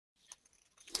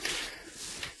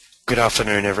Good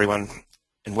afternoon everyone,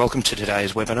 and welcome to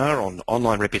today's webinar on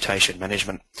online reputation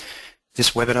management.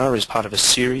 This webinar is part of a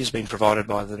series being provided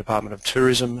by the Department of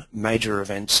Tourism, Major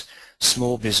Events,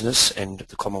 Small Business and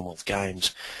the Commonwealth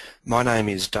Games. My name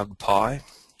is Doug Pye.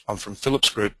 I'm from Phillips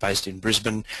Group based in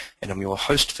Brisbane, and I'm your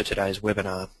host for today's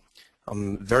webinar.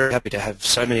 I'm very happy to have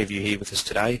so many of you here with us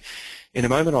today. In a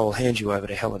moment I'll hand you over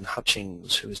to Helen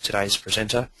Hutchings, who is today's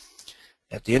presenter.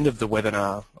 At the end of the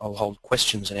webinar, I'll hold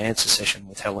questions and answer session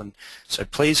with Helen, so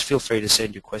please feel free to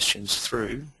send your questions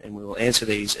through and we will answer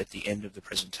these at the end of the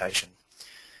presentation.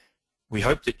 We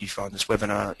hope that you find this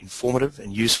webinar informative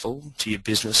and useful to your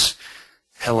business.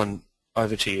 Helen,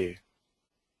 over to you.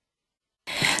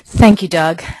 Thank you,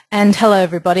 Doug, and hello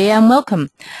everybody and welcome.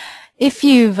 If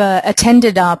you've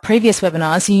attended our previous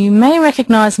webinars, you may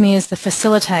recognise me as the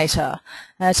facilitator.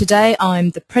 Today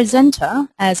I'm the presenter,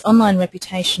 as online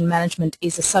reputation management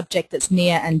is a subject that's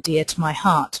near and dear to my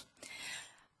heart.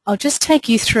 I'll just take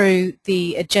you through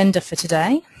the agenda for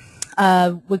today.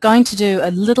 We're going to do a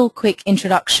little quick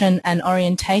introduction and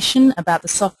orientation about the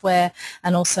software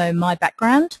and also my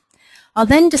background. I'll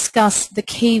then discuss the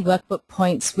key workbook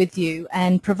points with you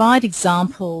and provide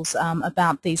examples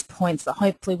about these points that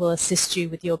hopefully will assist you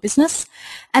with your business.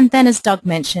 And then, as Doug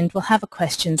mentioned, we'll have a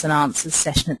questions and answers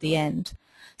session at the end.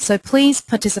 So please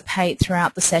participate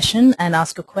throughout the session and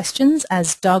ask your questions,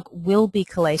 as Doug will be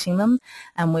collating them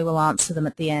and we will answer them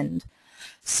at the end.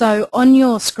 So on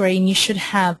your screen you should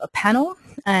have a panel,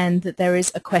 and there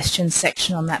is a question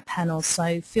section on that panel,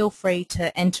 so feel free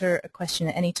to enter a question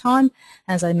at any time.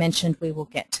 As I mentioned, we will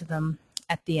get to them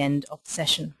at the end of the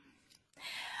session.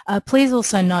 Please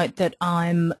also note that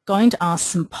I'm going to ask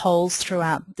some polls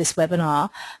throughout this webinar,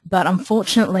 but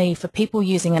unfortunately for people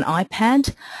using an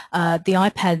iPad, the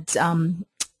iPad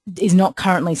is not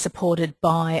currently supported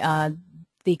by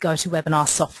the GoToWebinar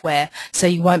software, so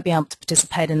you won't be able to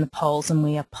participate in the polls, and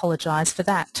we apologise for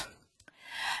that.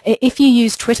 If you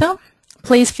use Twitter,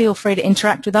 please feel free to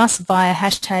interact with us via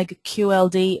hashtag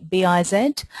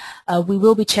QLDBIZ. We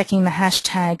will be checking the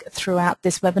hashtag throughout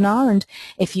this webinar, and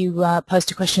if you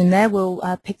post a question there, we'll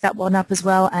pick that one up as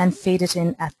well and feed it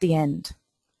in at the end.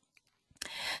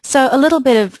 So a little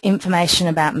bit of information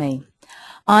about me.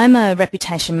 I'm a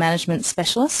reputation management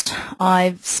specialist.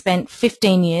 I've spent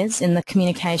 15 years in the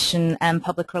communication and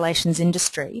public relations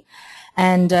industry,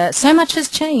 and so much has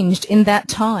changed in that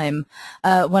time.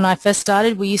 When I first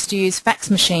started, we used to use fax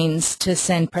machines to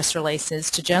send press releases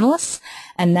to journalists,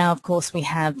 and now of course we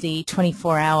have the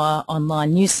 24-hour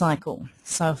online news cycle,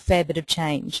 so a fair bit of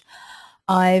change.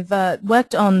 I've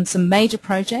worked on some major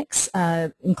projects,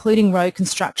 including road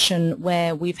construction,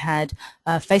 where we've had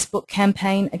a Facebook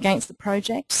campaign against the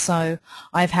project, so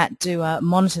I've had to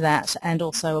monitor that and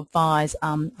also advise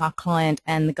our client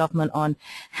and the government on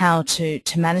how to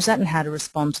manage that and how to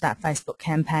respond to that Facebook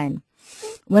campaign.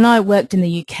 When I worked in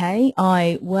the UK,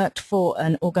 I worked for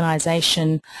an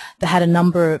organisation that had a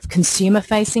number of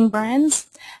consumer-facing brands,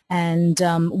 and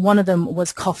one of them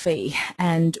was coffee,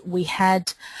 and we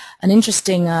had an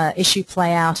interesting issue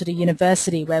play out at a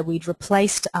university where we'd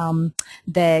replaced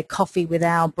their coffee with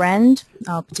our brand,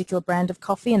 our particular brand of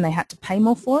coffee, and they had to pay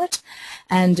more for it.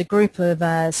 And a group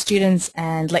of students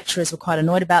and lecturers were quite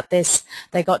annoyed about this.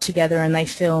 They got together and they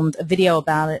filmed a video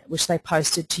about it, which they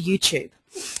posted to YouTube.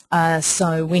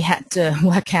 So we had to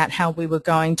work out how we were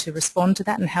going to respond to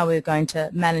that and how we were going to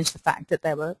manage the fact that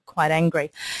they were quite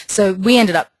angry. So we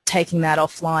ended up taking that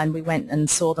offline. We went and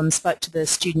saw them, spoke to the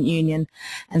student union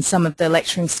and some of the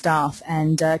lecturing staff,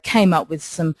 and came up with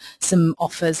some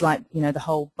offers, like, you know, the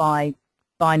whole buy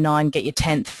 9 get your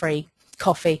 10th free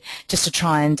coffee, just to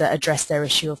try and address their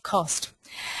issue of cost.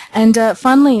 And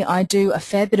finally, I do a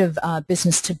fair bit of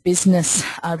business-to-business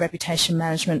reputation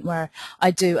management, where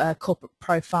I do corporate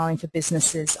profiling for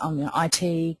businesses on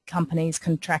IT companies,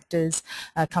 contractors,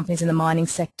 companies in the mining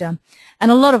sector. And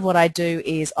a lot of what I do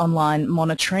is online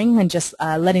monitoring and just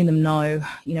letting them know,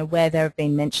 where there have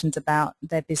been mentions about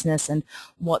their business and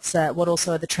what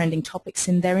also are the trending topics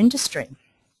in their industry.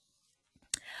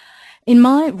 In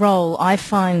my role, I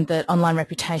find that online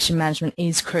reputation management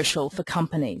is crucial for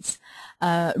companies.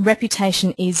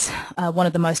 Reputation is one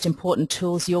of the most important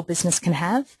tools your business can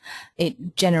have.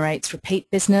 It generates repeat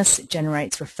business, it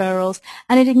generates referrals,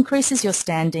 and it increases your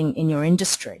standing in your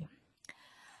industry.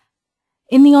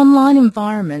 In the online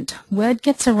environment, word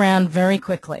gets around very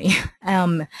quickly,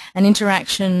 and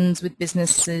interactions with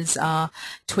businesses are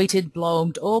tweeted,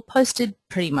 blogged, or posted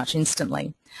pretty much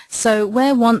instantly. So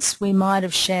where once we might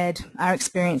have shared our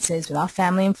experiences with our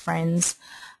family and friends,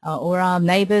 or our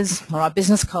neighbours or our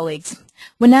business colleagues,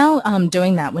 We're now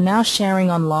doing that. We're now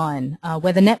sharing online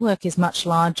where the network is much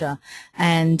larger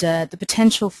and the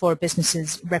potential for a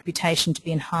business's reputation to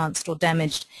be enhanced or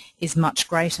damaged is much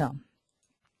greater.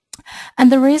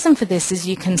 And the reason for this is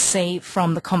you can see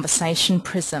from the conversation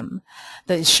prism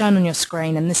that is shown on your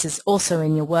screen, and this is also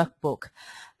in your workbook.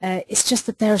 It's just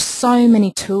that there are so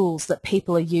many tools that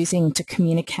people are using to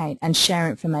communicate and share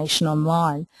information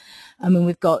online. I mean,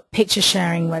 we've got picture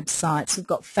sharing websites, we've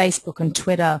got Facebook and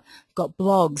Twitter, we've got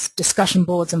blogs, discussion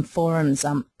boards and forums,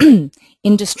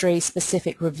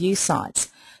 industry-specific review sites.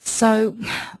 So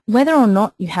whether or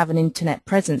not you have an internet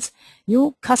presence,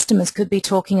 your customers could be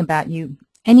talking about you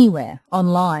anywhere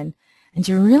online, and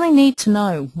you really need to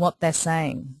know what they're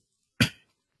saying.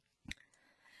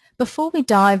 Before we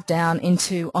dive down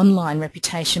into online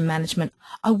reputation management,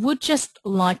 I would just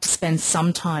like to spend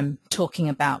some time talking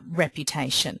about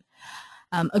reputation.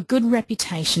 A good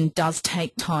reputation does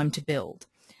take time to build.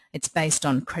 It's based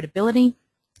on credibility,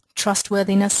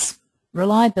 trustworthiness,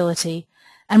 reliability,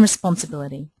 and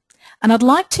responsibility. And I'd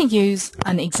like to use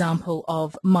an example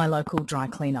of my local dry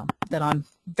cleaner that I'm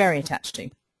very attached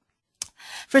to.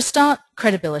 For a start,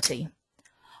 credibility.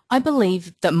 I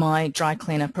believe that my dry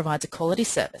cleaner provides a quality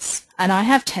service, and I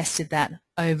have tested that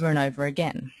over and over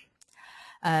again.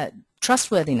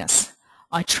 Trustworthiness.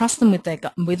 I trust them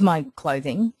with my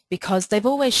clothing because they've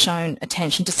always shown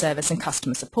attention to service and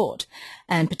customer support,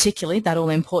 and particularly that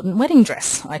all-important wedding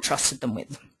dress I trusted them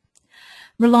with.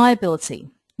 Reliability.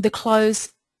 The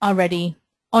clothes are ready,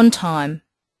 on time,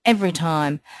 every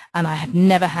time, and I have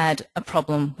never had a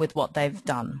problem with what they've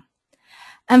done.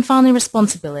 And finally,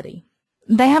 responsibility.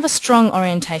 They have a strong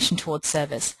orientation towards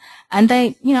service, and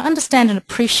they, understand and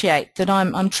appreciate that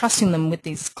I'm trusting them with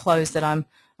these clothes that I'm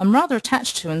rather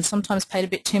attached to and sometimes paid a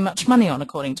bit too much money on,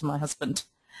 according to my husband.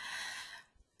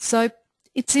 So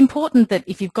it's important that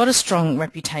if you've got a strong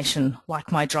reputation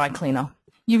like my dry cleaner,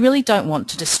 you really don't want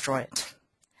to destroy it.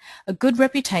 A good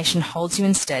reputation holds you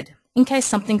instead in case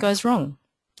something goes wrong.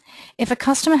 If a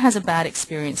customer has a bad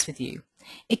experience with you,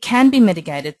 it can be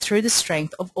mitigated through the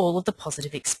strength of all of the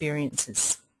positive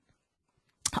experiences.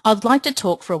 I'd like to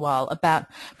talk for a while about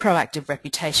proactive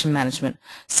reputation management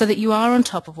so that you are on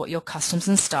top of what your customers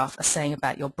and staff are saying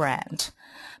about your brand.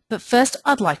 But first,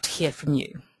 I'd like to hear from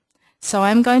you. So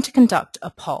I'm going to conduct a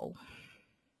poll.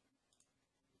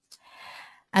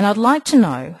 And I'd like to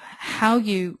know how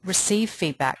you receive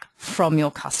feedback from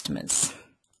your customers.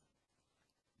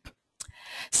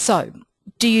 So,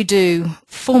 do you do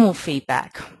formal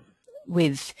feedback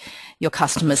with your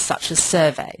customers such as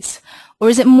surveys? Or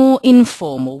is it more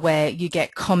informal where you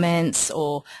get comments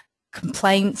or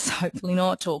complaints, hopefully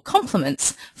not, or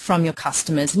compliments from your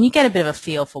customers and you get a bit of a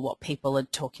feel for what people are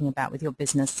talking about with your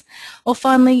business? Or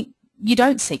finally, you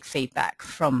don't seek feedback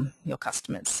from your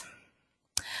customers.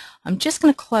 I'm just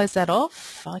going to close that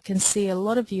off. I can see a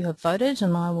lot of you have voted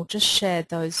and I will just share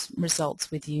those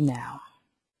results with you now.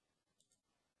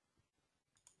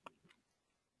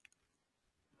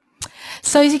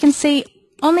 So as you can see,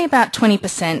 only about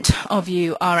 20% of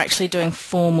you are actually doing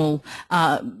formal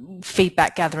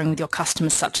feedback gathering with your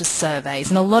customers such as surveys,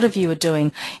 and a lot of you are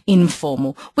doing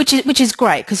informal, which is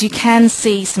great because you can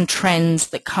see some trends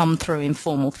that come through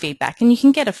informal feedback and you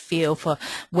can get a feel for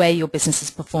where your business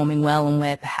is performing well and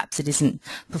where perhaps it isn't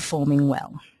performing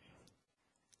well.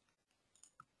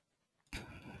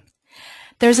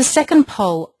 There is a second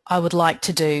poll I would like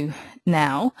to do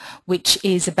now, which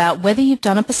is about whether you've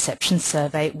done a perception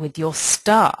survey with your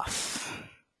staff.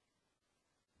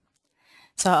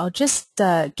 So I'll just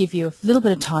give you a little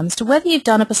bit of time as to whether you've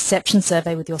done a perception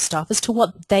survey with your staff as to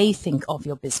what they think of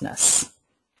your business.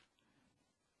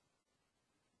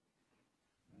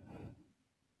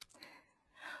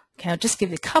 Okay, I'll just give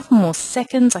you a couple more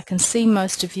seconds. I can see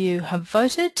most of you have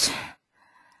voted.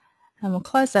 And we'll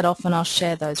close that off and I'll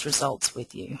share those results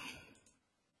with you.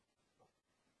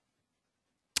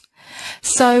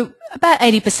 So about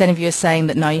 80% of you are saying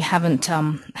that no, you haven't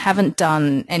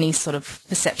done any sort of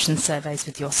perception surveys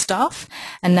with your staff.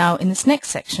 And now in this next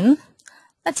section,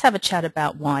 let's have a chat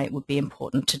about why it would be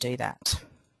important to do that.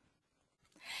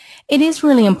 It is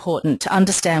really important to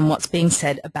understand what's being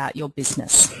said about your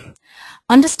business.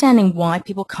 Understanding why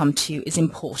people come to you is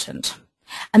important.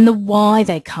 And the why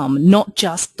they come, not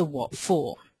just the what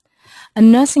for. A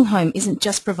nursing home isn't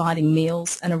just providing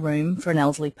meals and a room for an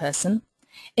elderly person.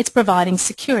 It's providing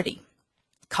security,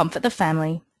 comfort the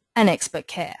family, and expert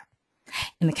care.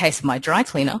 In the case of my dry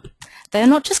cleaner, they are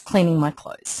not just cleaning my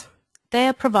clothes. They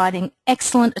are providing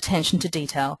excellent attention to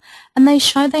detail, and they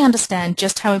show they understand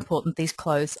just how important these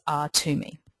clothes are to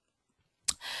me.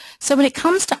 So when it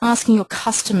comes to asking your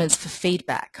customers for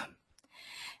feedback,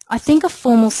 I think a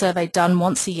formal survey done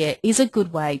once a year is a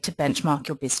good way to benchmark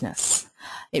your business.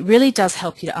 It really does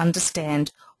help you to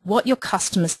understand what your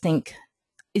customers think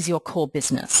is your core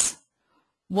business.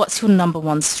 What's your number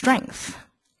one strength?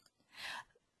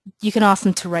 You can ask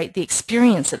them to rate the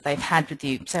experience that they've had with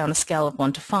you, say on a scale of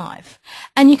 1 to 5.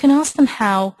 And you can ask them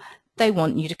how they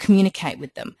want you to communicate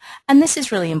with them. And this is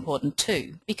really important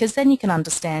too, because then you can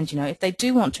understand, if they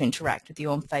do want to interact with you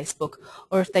on Facebook,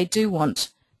 or if they do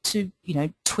want to,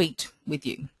 tweet with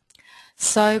you.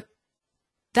 So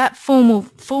that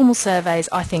formal surveys,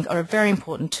 I think, are a very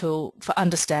important tool for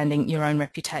understanding your own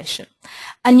reputation.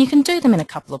 And you can do them in a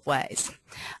couple of ways.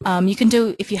 You can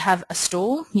do, if you have a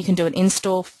store, you can do an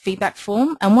in-store feedback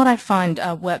form. And what I find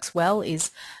works well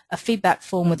is a feedback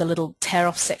form with a little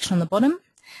tear-off section on the bottom.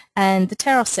 And the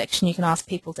tear-off section, you can ask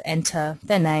people to enter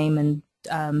their name and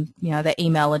their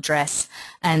email address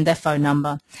and their phone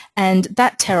number. And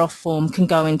that tear-off form can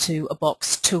go into a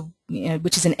box to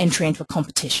which is an entry into a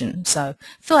competition. So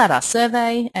fill out our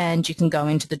survey and you can go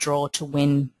into the draw to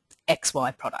win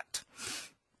XY product.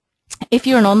 If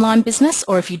you're an online business,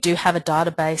 or if you do have a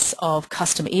database of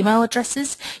customer email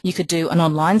addresses, you could do an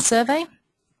online survey.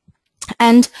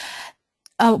 And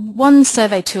one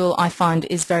survey tool I find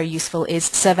is very useful is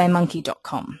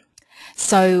surveymonkey.com.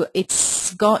 So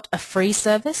it's got a free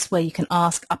service where you can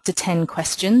ask up to 10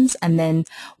 questions, and then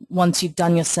once you've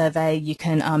done your survey you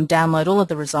can download all of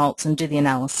the results and do the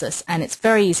analysis, and it's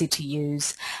very easy to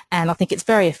use, and I think it's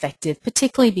very effective,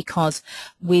 particularly because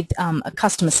with a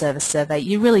customer service survey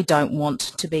you really don't want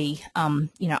to be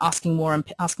asking more and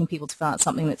asking people to fill out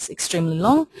something that's extremely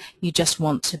long. You just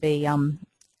want to be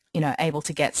able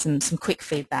to get some quick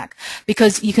feedback,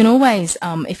 because you can always,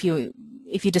 if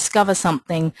you discover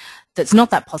something that's not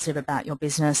that positive about your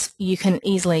business, you can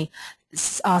easily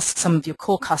ask some of your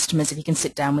core customers if you can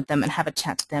sit down with them and have a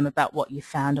chat to them about what you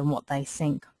found and what they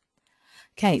think.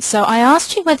 Okay, so I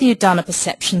asked you whether you'd done a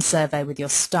perception survey with your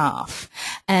staff,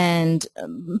 and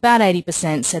about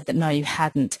 80% said that no, you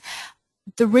hadn't.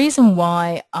 The reason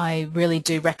why I really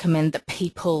do recommend that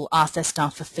people ask their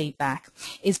staff for feedback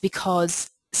is because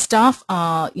staff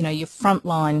are, your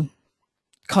frontline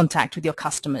contact with your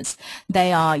customers.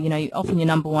 They are, often your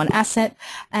number one asset,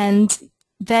 and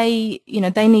they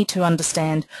need to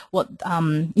understand what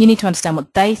you need to understand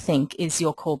what they think is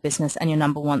your core business and your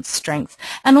number one strength,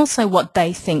 and also what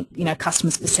they think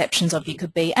customers' perceptions of you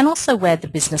could be, and also where the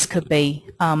business could be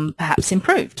perhaps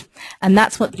improved. And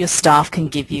that's what your staff can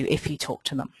give you if you talk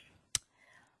to them.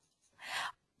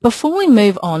 Before we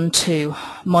move on to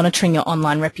monitoring your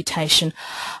online reputation,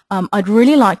 I'd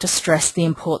really like to stress the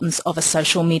importance of a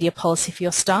social media policy for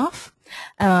your staff.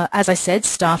 As I said,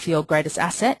 staff are your greatest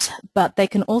asset, but they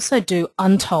can also do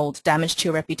untold damage to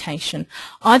your reputation,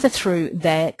 either through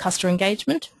their customer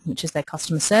engagement, which is their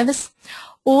customer service,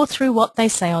 or through what they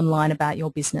say online about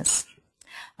your business.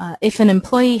 If an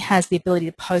employee has the ability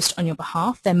to post on your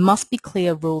behalf, there must be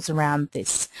clear rules around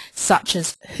this, such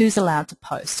as who's allowed to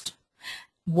post,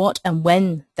 what and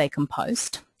when they can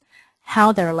post,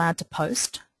 how they're allowed to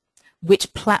post,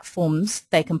 which platforms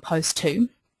they can post to,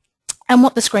 and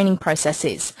what the screening process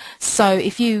is. So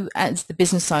if you, as the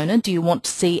business owner, do you want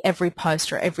to see every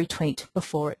post or every tweet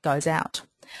before it goes out?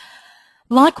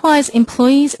 Likewise,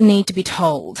 employees need to be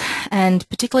told, and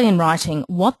particularly in writing,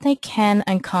 what they can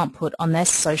and can't put on their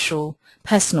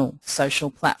personal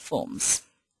social platforms.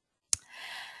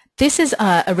 This is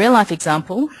a real-life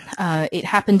example. It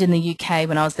happened in the UK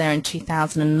when I was there in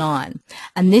 2009.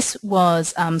 And this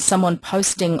was someone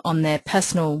posting on their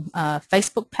personal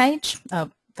Facebook page,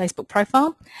 Facebook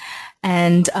profile.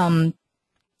 And,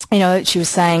 she was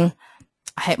saying,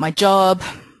 I hate my job,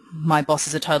 my boss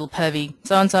is a total pervy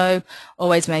so-and-so,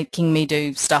 always making me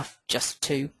do stuff just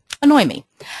to annoy me.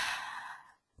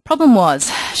 Problem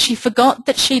was, she forgot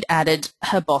that she'd added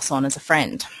her boss on as a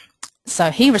friend.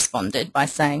 So he responded by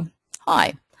saying,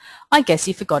 hi, I guess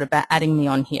you forgot about adding me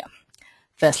on here.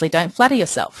 Firstly, don't flatter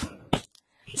yourself.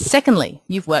 Secondly,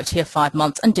 you've worked here 5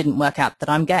 months and didn't work out that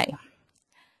I'm gay.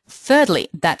 Thirdly,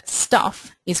 that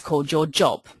stuff is called your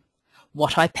job,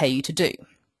 what I pay you to do.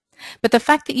 But the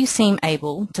fact that you seem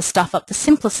able to stuff up the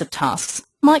simplest of tasks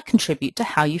might contribute to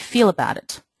how you feel about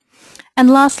it. And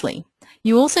lastly,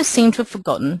 you also seem to have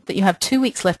forgotten that you have 2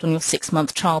 weeks left on your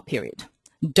 6-month trial period.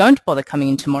 Don't bother coming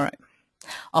in tomorrow.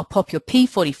 I'll pop your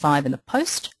P45 in the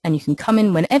post, and you can come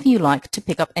in whenever you like to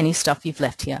pick up any stuff you've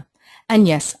left here. And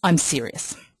yes, I'm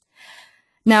serious.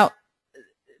 Now,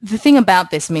 the thing about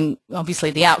this,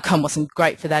 obviously the outcome wasn't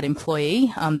great for that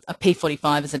employee. A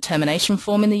P45 is a termination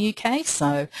form in the UK,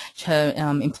 so her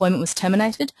employment was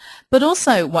terminated. But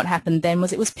also what happened then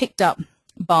was it was picked up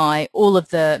by all of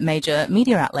the major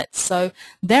media outlets. So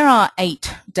there are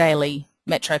 8 daily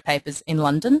metro papers in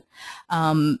London.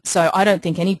 So I don't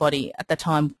think anybody at the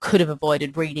time could have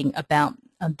avoided reading about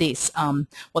this,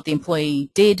 what the employee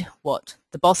did, what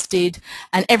the boss did,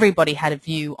 and everybody had a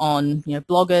view on,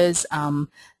 bloggers,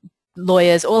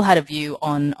 lawyers, all had a view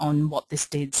on what this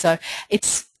did. So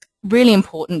it's really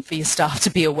important for your staff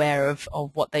to be aware of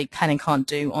what they can and can't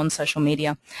do on social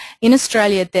media. In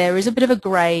Australia, there is a bit of a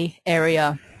grey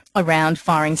area around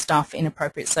firing staff for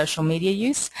inappropriate social media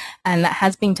use, and that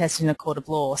has been tested in a court of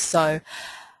law. So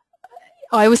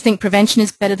I always think prevention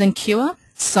is better than cure,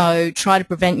 so try to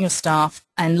prevent your staff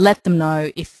and let them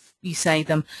know if you say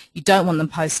them, you don't want them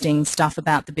posting stuff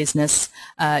about the business,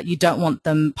 you don't want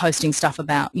them posting stuff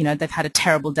about, they've had a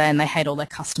terrible day and they hate all their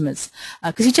customers,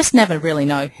 because you just never really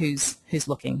know who's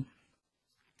looking.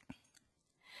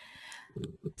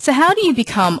 So how do you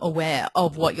become aware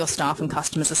of what your staff and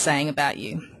customers are saying about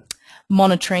you?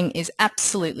 Monitoring is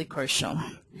absolutely crucial,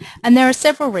 and there are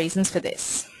several reasons for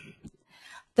this.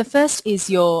 The first is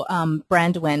your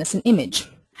brand awareness and image.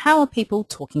 How are people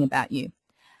talking about you?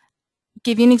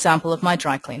 Give you an example of my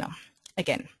dry cleaner.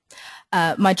 Again,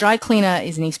 my dry cleaner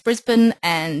is in East Brisbane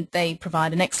and they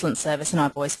provide an excellent service, and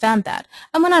I've always found that.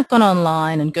 And when I've gone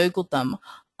online and Googled them,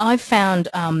 I've found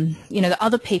that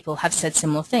other people have said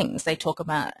similar things. They talk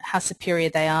about how superior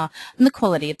they are and the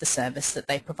quality of the service that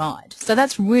they provide. So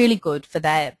that's really good for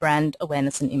their brand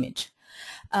awareness and image.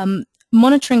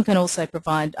 Monitoring can also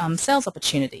provide sales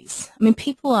opportunities. I mean,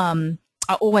 people are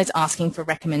always asking for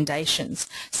recommendations,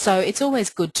 so it's always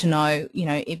good to know,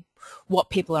 what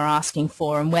people are asking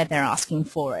for and where they're asking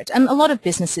for it. And a lot of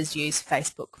businesses use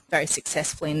Facebook very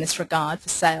successfully in this regard for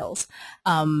sales.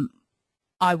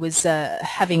 I was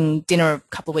having dinner a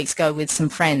couple of weeks ago with some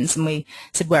friends, and we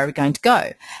said, where are we going to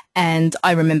go? And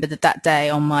I remember that day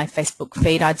on my Facebook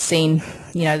feed I'd seen,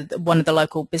 one of the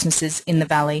local businesses in the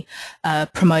valley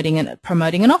promoting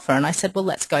an offer, and I said, well,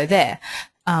 let's go there.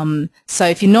 So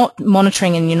if you're not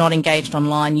monitoring and you're not engaged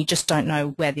online, you just don't know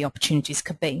where the opportunities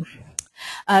could be.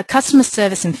 Customer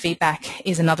service and feedback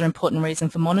is another important reason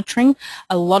for monitoring.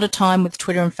 A lot of time with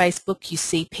Twitter and Facebook, you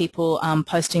see people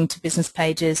posting to business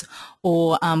pages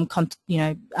or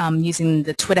using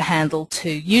the Twitter handle to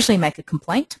usually make a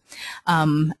complaint.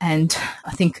 And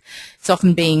I think it's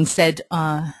often being said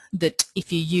that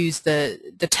if you use the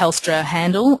Telstra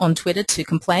handle on Twitter to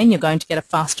complain, you're going to get a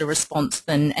faster response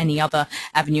than any other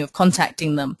avenue of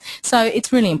contacting them. So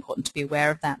it's really important to be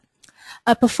aware of that.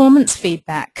 Performance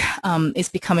feedback is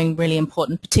becoming really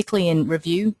important, particularly in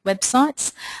review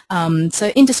websites. So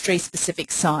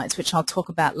industry-specific sites, which I'll talk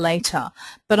about later.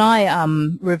 But I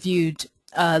reviewed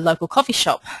a local coffee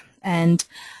shop, and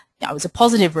it was a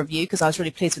positive review because I was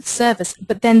really pleased with the service.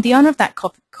 But then the owner of that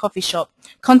coffee shop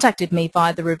contacted me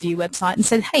via the review website and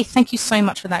said, "Hey, thank you so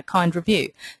much for that kind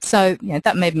review." So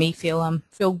that made me feel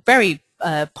very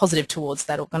positive towards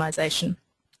that organisation.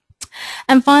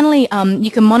 And finally,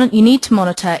 you need to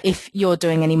monitor if you're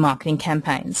doing any marketing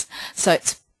campaigns. So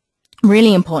it's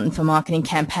really important for marketing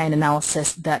campaign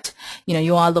analysis that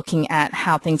you are looking at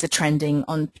how things are trending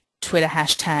on Twitter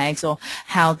hashtags, or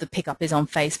how the pickup is on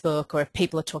Facebook, or if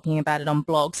people are talking about it on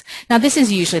blogs. Now, this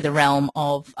is usually the realm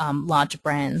of larger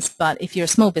brands, but if you're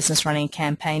a small business running a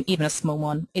campaign, even a small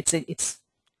one, it's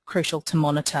crucial to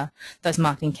monitor those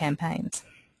marketing campaigns.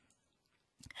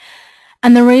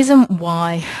 And the reason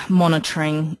why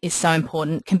monitoring is so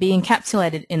important can be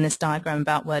encapsulated in this diagram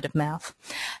about word of mouth.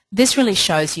 This really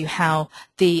shows you how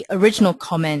the original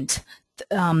comment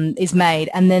is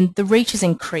made, and then the reach is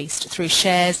increased through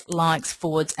shares, likes,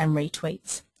 forwards, and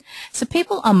retweets. So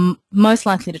people are most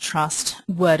likely to trust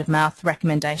word of mouth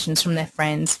recommendations from their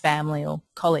friends, family, or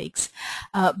colleagues.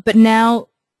 But now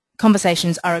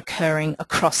conversations are occurring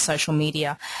across social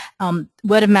media.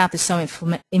 Word of mouth is so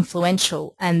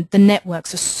influential, and the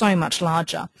networks are so much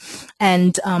larger.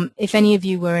 And if any of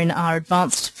you were in our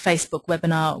advanced Facebook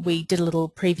webinar, we did a little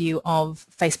preview of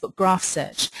Facebook graph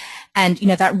search. And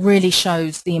that really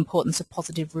shows the importance of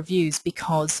positive reviews,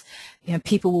 because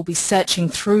people will be searching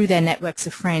through their networks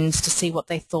of friends to see what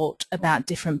they thought about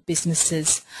different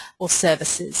businesses or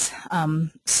services.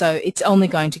 So it's only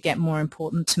going to get more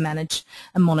important to manage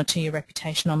and monitor your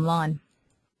reputation online.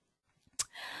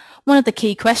 One of the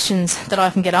key questions that I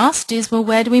often get asked is, well,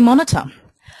 where do we monitor?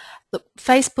 Look,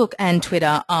 Facebook and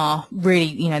Twitter are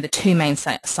really, the two main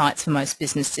sites for most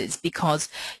businesses, because,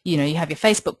 you have your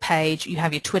Facebook page, you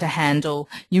have your Twitter handle.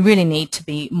 You really need to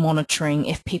be monitoring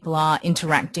if people are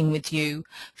interacting with you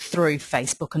through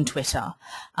Facebook and Twitter.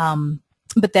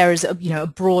 but there is a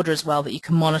broader as well that you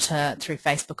can monitor through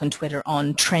Facebook and Twitter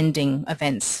on trending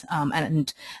events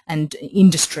and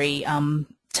industry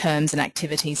terms and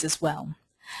activities as well.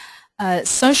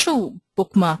 Social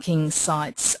bookmarking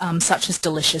sites such as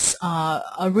Delicious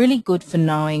are really good for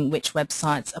knowing which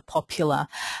websites are popular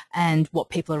and what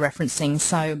people are referencing.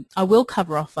 So I will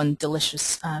cover off on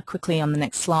Delicious quickly on the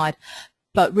next slide.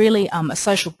 But really, a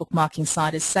social bookmarking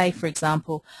site is, say, for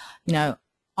example,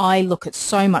 I look at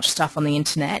so much stuff on the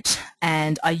internet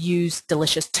and I use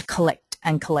Delicious to collect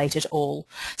and collate it all,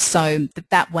 so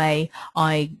that way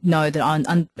I know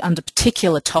that under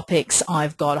particular topics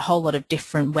I've got a whole lot of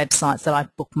different websites that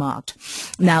I've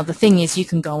bookmarked. Now the thing is, you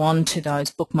can go on to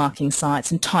those bookmarking sites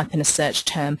and type in a search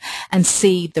term and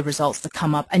see the results that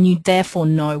come up, and you therefore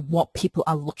know what people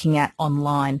are looking at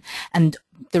online, and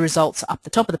the results up the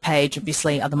top of the page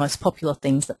obviously are the most popular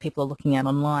things that people are looking at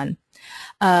online.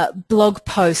 Blog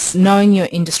posts, knowing your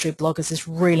industry bloggers is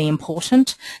really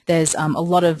important. There's a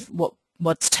lot of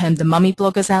what's termed the mummy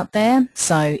bloggers out there.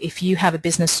 So if you have a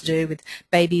business to do with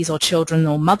babies or children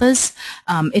or mothers,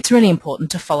 it's really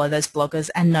important to follow those bloggers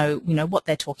and know what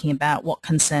they're talking about, what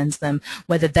concerns them,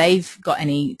 whether they've got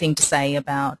anything to say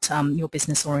about your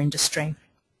business or industry.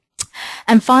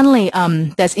 And finally,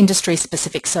 there's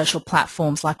industry-specific social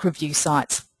platforms like review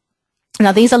sites.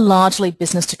 Now, these are largely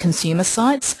business-to-consumer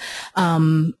sites,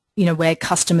 where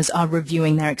customers are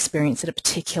reviewing their experience at a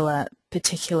particular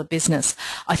business.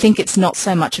 I think it's not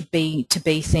so much a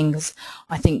B2B thing.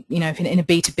 I think, in a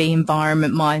B2B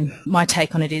environment, my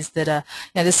take on it is that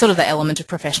there's sort of the element of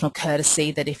professional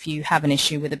courtesy that if you have an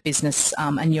issue with a business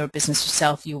and you're a business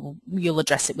yourself, you'll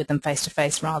address it with them face to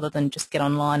face rather than just get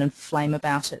online and flame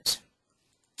about it.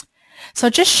 So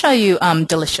I'll just show you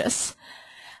Delicious.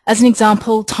 As an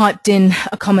example, typed in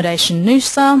accommodation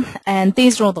Noosa, and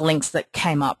these are all the links that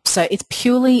came up. So it's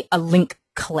purely a link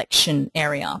collection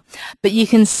area, but you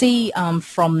can see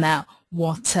from that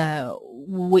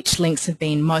which links have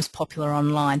been most popular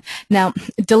online. Now,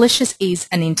 Delicious is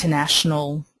an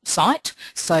international site,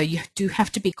 so you do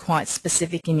have to be quite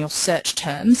specific in your search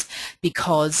terms,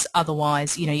 because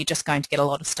otherwise, you're just going to get a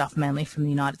lot of stuff mainly from the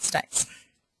United States.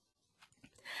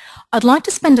 I'd like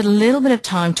to spend a little bit of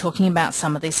time talking about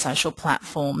some of these social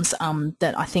platforms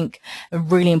that I think are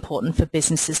really important for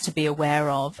businesses to be aware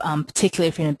of, particularly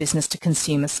if you're in a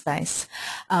business-to-consumer space.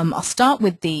 I'll start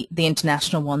with the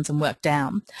international ones and work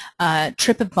down.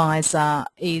 TripAdvisor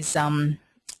is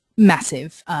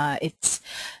massive. It's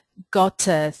got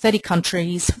 30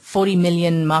 countries, 40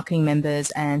 million marketing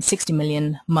members and 60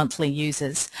 million monthly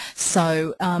users.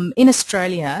 So in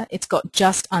Australia, it's got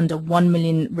just under 1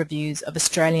 million reviews of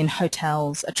Australian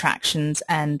hotels, attractions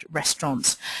and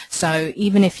restaurants. So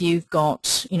even if you've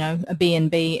got, a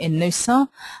B&B in Noosa,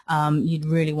 you'd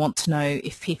really want to know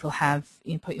if people have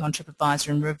put you on TripAdvisor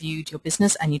and reviewed your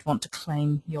business, and you'd want to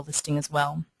claim your listing as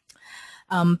well.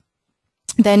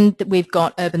 Then we've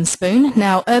got Urban Spoon.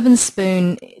 Now, Urban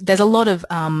Spoon, there's a lot of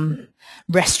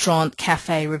restaurant,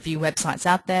 cafe review websites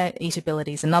out there. Eatability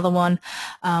is another one.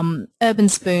 Urban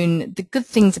Spoon, the good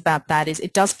things about that is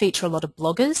it does feature a lot of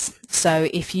bloggers. So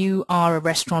if you are a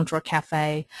restaurant or a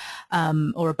cafe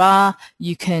or a bar,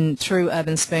 you can, through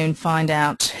Urban Spoon, find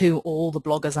out who all the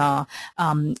bloggers are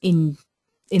in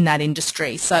that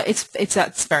industry. So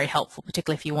it's very helpful,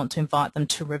 particularly if you want to invite them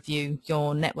to review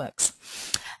your networks.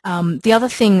 The other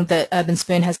thing that Urban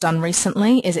Spoon has done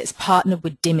recently is it's partnered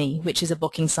with Dimmy, which is a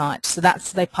booking site. So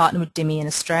they partner with Dimmy in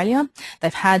Australia.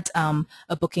 They've had a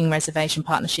booking reservation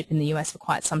partnership in the US for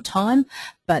quite some time,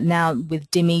 but now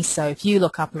with Dimmy, so if you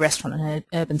look up a restaurant on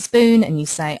Urban Spoon and you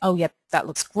say, oh, yep, that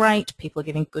looks great, people are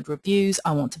giving good reviews,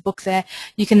 I want to book there,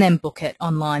 you can then book it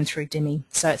online through Dimmy.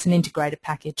 So it's an integrated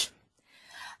package.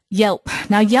 Yelp.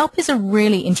 Now, Yelp is a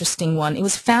really interesting one. It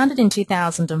was founded in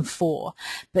 2004,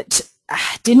 but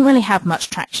didn't really have much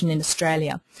traction in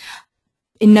Australia.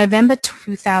 In November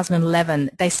 2011,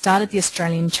 they started the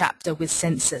Australian chapter with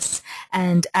Census,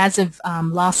 and as of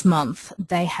last month,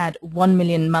 they had 1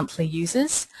 million monthly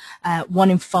users. 1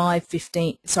 in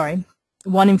 15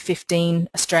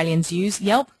 Australians use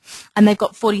Yelp, and they've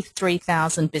got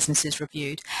 43,000 businesses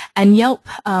reviewed. And Yelp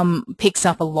picks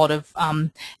up a lot of,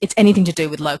 it's anything to do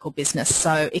with local business.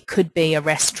 So it could be a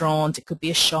restaurant, it could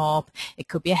be a shop, it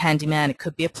could be a handyman, it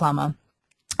could be a plumber.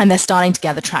 And they're starting to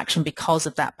gather traction because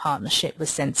of that partnership with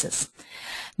Census.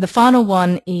 The final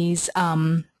one is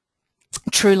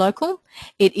TrueLocal.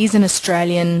 It is an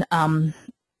Australian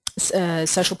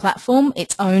social platform.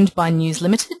 It's owned by News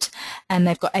Limited, and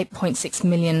they've got 8.6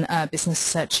 million business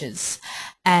searches.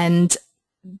 And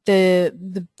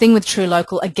the thing with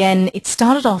TrueLocal, again, it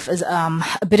started off as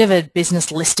a bit of a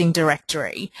business listing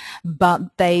directory,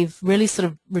 but they've really sort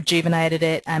of rejuvenated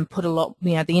it and put a lot,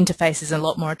 the interface is a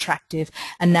lot more attractive,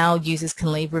 and now users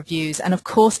can leave reviews. And of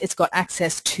course, it's got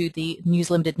access to the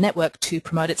News Limited network to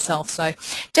promote itself. So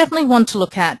definitely want to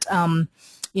look at,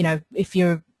 if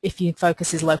your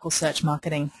focus is local search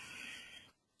marketing.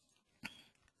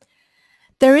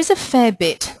 There is a fair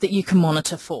bit that you can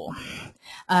monitor for.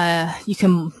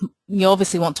 You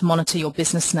obviously want to monitor your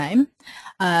business name.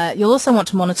 You'll also want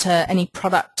to monitor any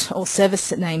product or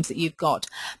service names that you've got,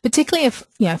 particularly if,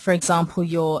 for example,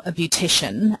 you're a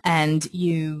beautician and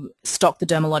you stock the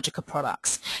Dermalogica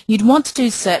products. You'd want to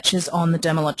do searches on the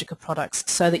Dermalogica products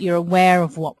so that you're aware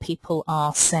of what people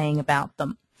are saying about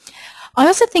them. I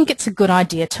also think it's a good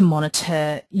idea to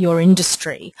monitor your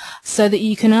industry so that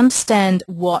you can understand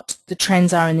what the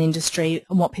trends are in the industry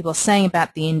and what people are saying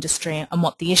about the industry and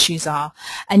what the issues are,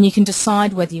 and you can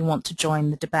decide whether you want to join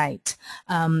the debate.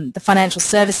 The financial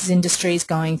services industry is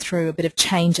going through a bit of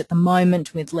change at the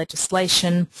moment with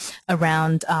legislation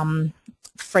around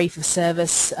fee for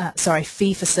service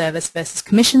versus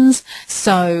commissions.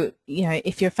 So,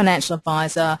 if you're a financial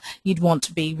advisor, you'd want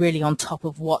to be really on top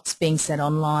of what's being said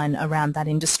online around that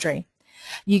industry.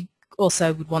 You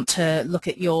also would want to look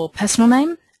at your personal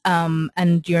name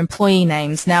and your employee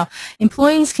names. Now,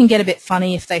 employees can get a bit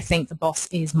funny if they think the boss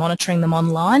is monitoring them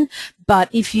online, but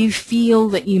if you feel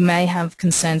that you may have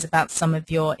concerns about some of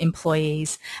your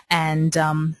employees and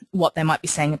what they might be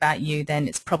saying about you, then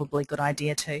it's probably a good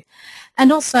idea too.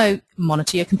 And also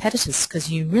monitor your competitors, because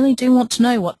you really do want to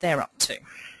know what they're up to.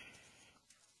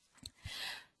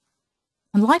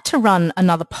 I'd like to run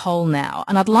another poll now,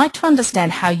 and I'd like to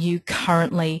understand how you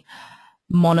currently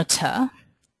monitor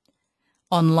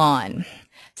online.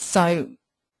 So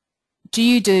do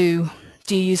you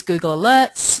use Google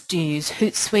Alerts? Do you use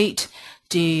Hootsuite?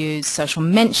 Do you use Social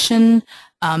Mention?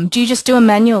 Do you just do a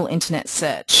manual internet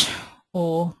search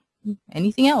or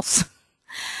anything else?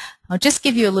 I'll just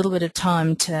give you a little bit of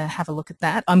time to have a look at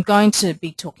that. I'm going to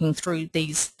be talking through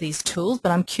these tools,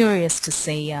 but I'm curious to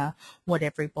see what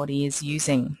everybody is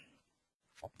using.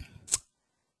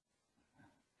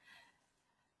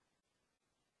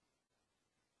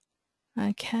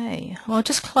 Okay, well, I'll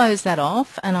just close that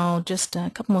off, and I'll just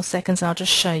a couple more seconds, and I'll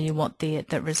just show you what the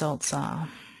results are.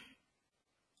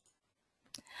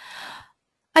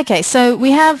 Okay, so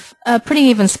we have a pretty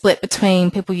even split between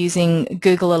people using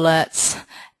Google Alerts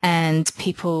and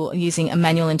people using a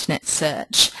manual internet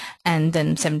search, and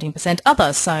then 17%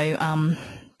 other. So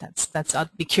I'd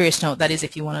be curious to know what that is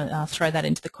if you want to throw that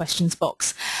into the questions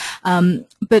box.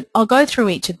 But I'll go through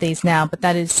each of these now, but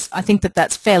I think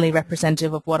that's fairly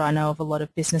representative of what I know of a lot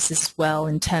of businesses as well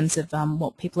in terms of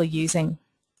what people are using.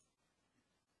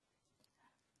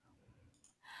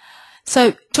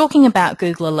 So talking about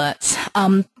Google Alerts,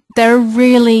 they're a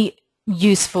really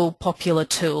useful, popular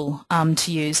tool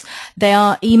to use. They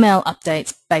are email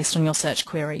updates based on your search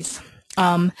queries.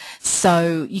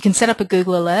 So you can set up a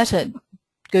Google Alert at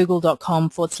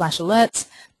google.com/alerts,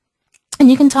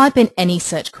 and you can type in any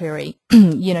search query.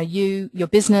 Your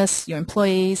business, your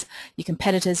employees, your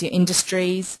competitors, your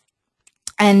industries,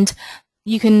 and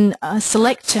you can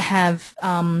select to have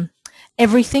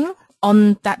everything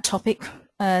on that topic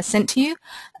sent to you,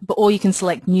 or you can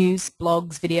select news,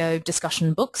 blogs, video,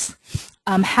 discussion, books.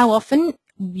 How often?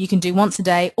 You can do once a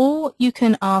day, or you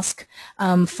can ask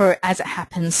for it as it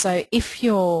happens. So if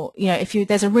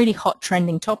there's a really hot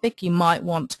trending topic, you might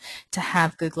want to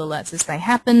have Google Alerts as they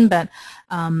happen, but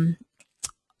I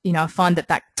find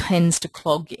that tends to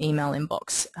clog your email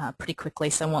inbox pretty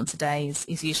quickly, so once a day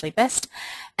is usually best.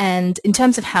 And in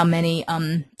terms of how many,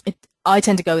 I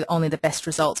tend to go with only the best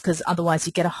results, because otherwise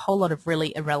you get a whole lot of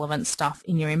really irrelevant stuff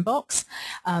in your inbox.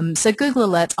 So Google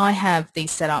Alerts, I have these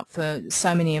set up for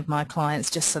so many of my clients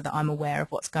just so that I'm aware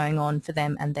of what's going on for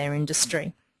them and their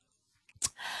industry.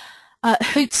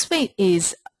 Hootsuite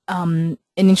is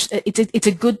it's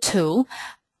a good tool.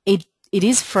 It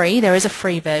is free. There is a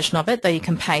free version of it, though you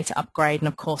can pay to upgrade, and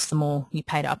of course the more you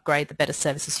pay to upgrade, the better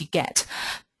services you get.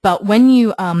 But when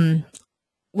you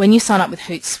sign up with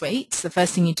Hootsuite, the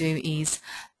first thing you do is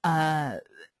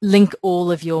link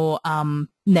all of your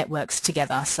networks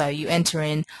together. So you enter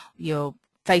in your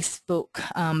Facebook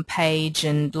page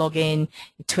and log in,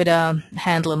 your Twitter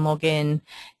handle and log in,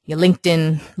 your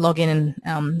LinkedIn login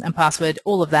and password,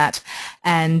 all of that,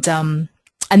 and then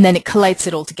it collates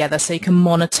it all together, so you can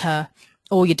monitor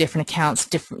all your different accounts,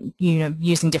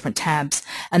 using different tabs,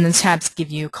 and then tabs give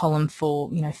you a column for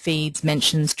feeds,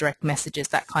 mentions, direct messages,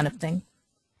 that kind of thing.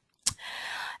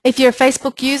 If you're a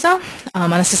Facebook user,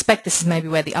 and I suspect this is maybe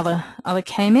where the other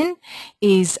came in,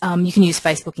 is you can use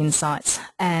Facebook Insights,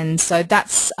 and so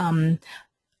that's only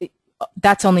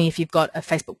if you've got a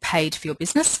Facebook page for your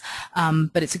business,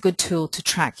 but it's a good tool to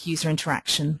track user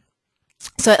interaction.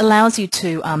 So it allows you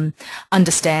to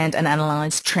understand and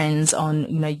analyze trends on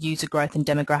user growth and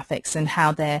demographics and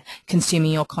how they're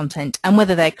consuming your content and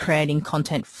whether they're creating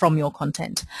content from your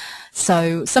content.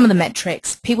 So some of the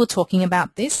metrics, people talking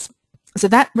about this, so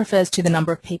that refers to the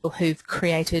number of people who've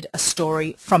created a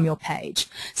story from your page.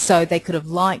 So they could have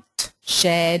liked,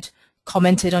 shared,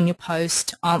 commented on your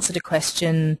post, answered a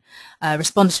question,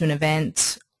 responded to an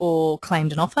event, or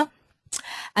claimed an offer.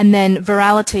 And then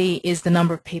virality is the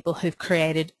number of people who've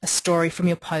created a story from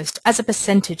your post as a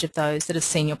percentage of those that have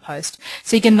seen your post.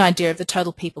 So you get an idea of the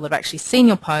total people that have actually seen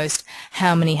your post,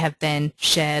 how many have then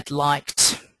shared,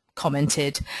 liked,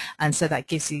 commented, and so that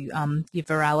gives you your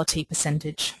virality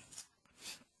percentage.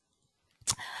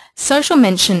 Social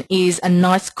Mention is a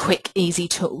nice, quick, easy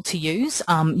tool to use.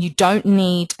 You don't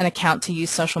need an account to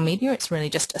use social media. It's really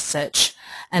just a search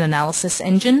and analysis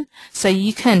engine. So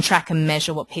you can track and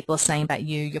measure what people are saying about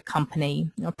you, your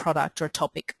company, your product, or a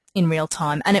topic in real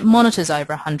time. And it monitors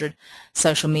over 100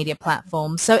 social media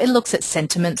platforms. So it looks at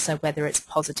sentiment, so whether it's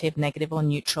positive, negative, or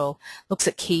neutral, looks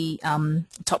at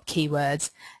top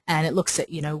keywords, and it looks at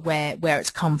where it's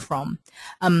come from.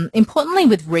 Importantly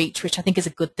with reach, which I think is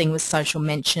a good thing with Social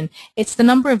Mention, it's the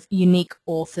number of unique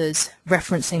authors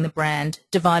referencing the brand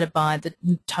divided by the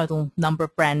total number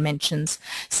of brand mentions.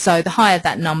 So the higher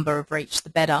that number of reach, the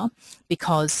better,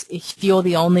 because if you're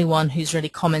the only one who's really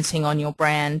commenting on your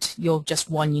brand, you're just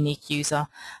one unique user,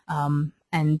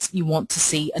 and you want to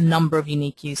see a number of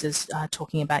unique users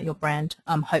talking about your brand,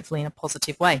 hopefully in a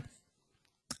positive way.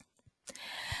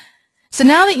 So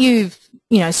now that you've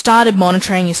started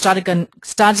monitoring, you started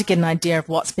to get an idea of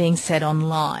what's being said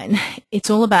online, it's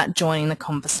all about joining the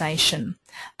conversation.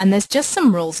 And there's just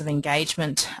some rules of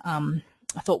engagement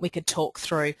I thought we could talk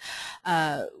through,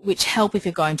 which help if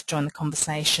you're going to join the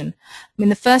conversation. I mean,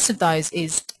 the first of those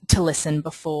is to listen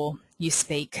before you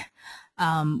speak,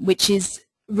 which is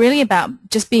really about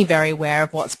just being very aware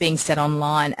of what's being said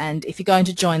online, and if you're going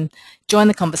to join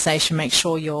the conversation, make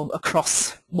sure you're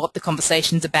across what the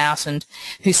conversation's about and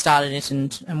who started it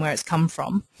and where it's come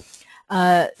from.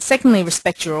 Secondly,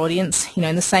 respect your audience.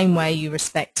 In the same way you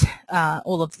respect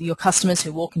all of your customers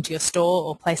who walk into your store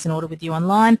or place an order with you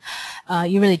online,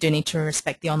 you really do need to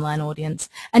respect the online audience.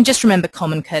 And just remember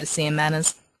common courtesy and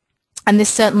manners. And this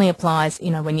certainly applies,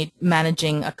 when you're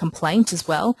managing a complaint as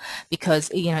well,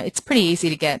 because, it's pretty easy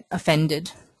to get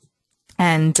offended.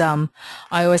 And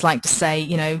I always like to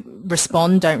say,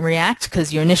 respond, don't react,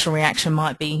 because your initial reaction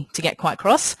might be to get quite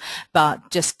cross,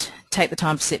 but just take the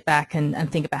time to sit back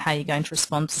and think about how you're going to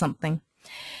respond to something.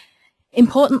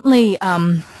 Importantly,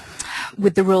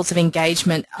 with the rules of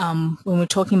engagement, when we're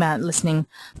talking about listening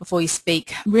before you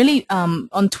speak, really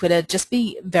on Twitter, just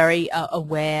be very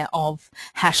aware of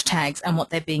hashtags and what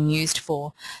they're being used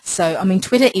for. So, I mean,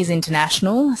 Twitter is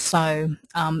international, so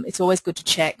it's always good to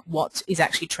check what is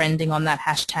actually trending on that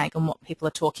hashtag and what people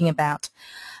are talking about.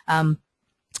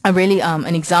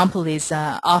 An example is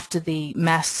after the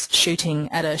mass shooting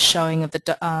at a showing of the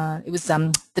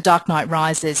Dark Knight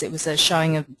Rises. It was a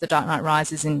showing of the Dark Knight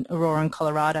Rises in Aurora, in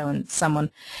Colorado, and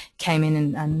someone came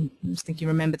in and I think you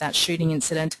remember that shooting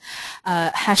incident.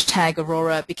 Hashtag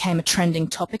Aurora became a trending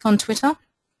topic on Twitter.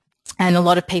 And a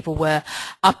lot of people were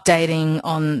updating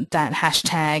on that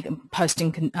hashtag,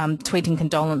 posting, tweeting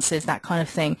condolences, that kind of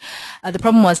thing. The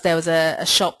problem was there was a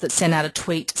shop that sent out a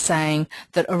tweet saying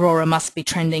that Aurora must be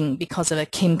trending because of a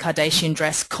Kim Kardashian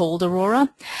dress called Aurora.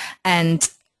 And,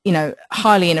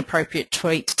 highly inappropriate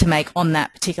tweet to make on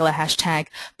that particular hashtag,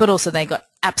 but also they got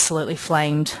absolutely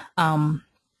flamed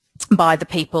by the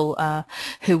people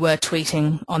who were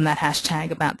tweeting on that hashtag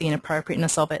about the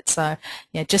inappropriateness of it. So,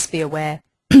 yeah, just be aware.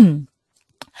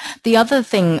 The other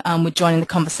thing with joining the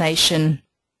conversation,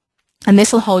 and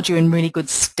this will hold you in really good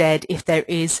stead if there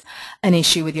is an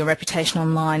issue with your reputation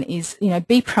online, is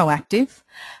be proactive.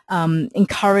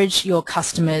 Encourage your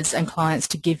customers and clients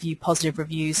to give you positive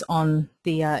reviews on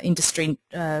the industry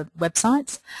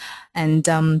websites,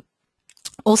 and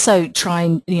also try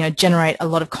and generate a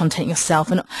lot of content yourself,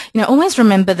 and always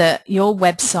remember that your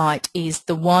website is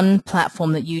the one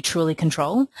platform that you truly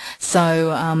control.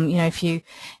 So if you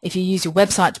use your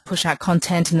website to push out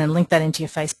content and then link that into your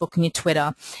Facebook and your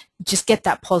Twitter, just get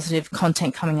that positive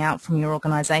content coming out from your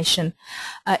organization.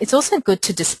 It's also good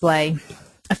to display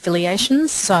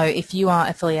affiliations. So if you are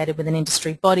affiliated with an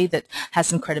industry body that has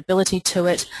some credibility to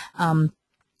it,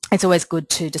 it's always good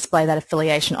to display that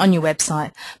affiliation on your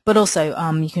website, but also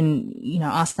you can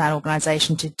ask that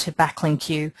organisation to backlink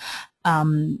you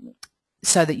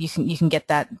so that you can get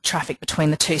that traffic between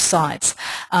the two sites.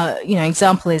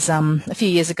 Example is a few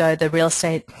years ago the Real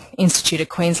Estate Institute of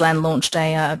Queensland launched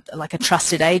like a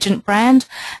trusted agent brand,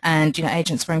 and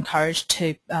agents were encouraged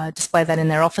to display that in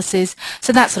their offices.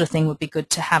 So that sort of thing would be good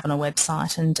to have on a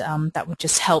website, and that would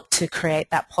just help to create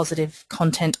that positive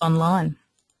content online.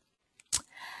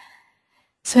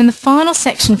 So in the final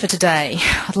section for today,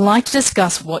 I'd like to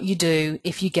discuss what you do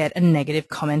if you get a negative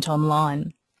comment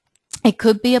online. It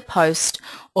could be a post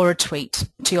or a tweet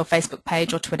to your Facebook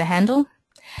page or Twitter handle,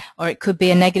 or it could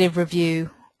be a negative review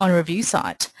on a review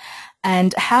site.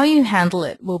 And how you handle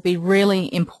it will be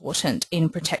really important in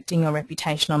protecting your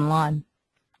reputation online.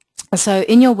 So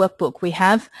in your workbook, we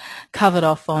have covered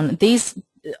off on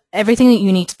everything that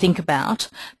you need to think about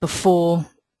before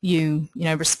you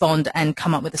respond and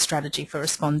come up with a strategy for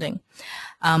responding.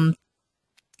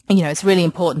 It's really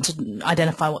important to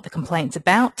identify what the complaint's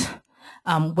about,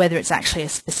 whether it's actually a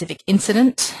specific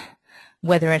incident,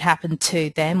 whether it happened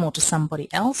to them or to somebody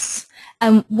else,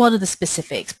 and what are the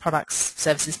specifics: products,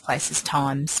 services, places,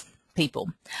 times,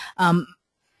 people.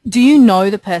 Do you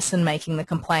know the person making the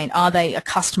complaint? Are they a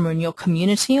customer in your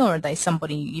community, or are they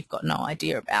somebody you've got no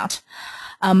idea about?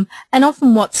 And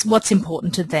often what's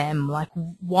important to them, like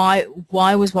why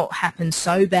was what happened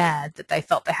so bad that they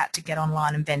felt they had to get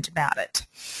online and vent about it?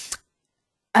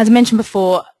 As I mentioned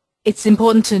before, it's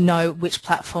important to know which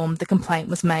platform the complaint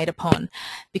was made upon,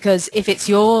 because if it's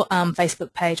your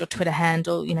Facebook page or Twitter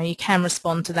handle, you can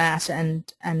respond to that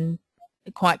and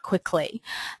quite quickly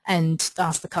and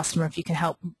ask the customer if you can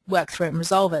help work through it and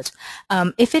resolve it.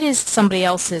 If it is somebody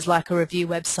else's, like a review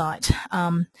website,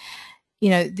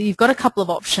 you've got a couple of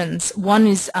options. One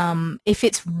is if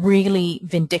it's really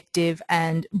vindictive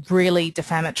and really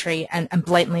defamatory and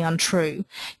blatantly untrue,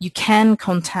 you can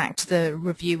contact the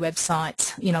review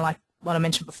websites, like what I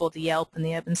mentioned before, the Yelp and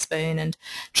the Urban Spoon and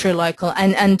True Local,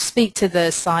 and speak to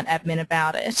the site admin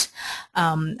about it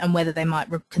and whether they might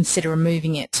consider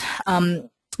removing it.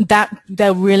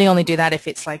 They'll really only do that if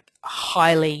it's like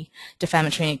highly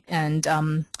defamatory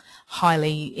and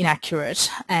highly inaccurate,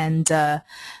 and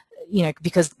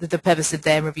because the purpose of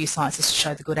their review sites is to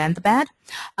show the good and the bad.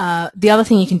 The other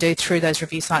thing you can do through those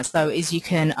review sites, though, is you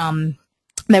can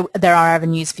there are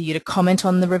avenues for you to comment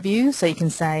on the review. So you can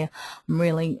say, I'm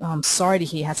really sorry to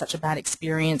hear you had such a bad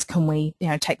experience. Can we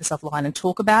take this offline and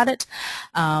talk about it?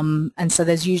 And so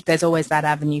there's always that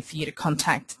avenue for you to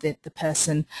contact the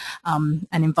person and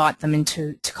invite them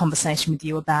into conversation with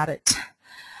you about it.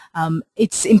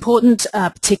 It's important,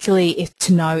 particularly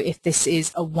to know if this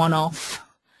is a one-off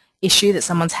issue that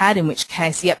someone's had, in which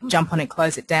case, yep, jump on it,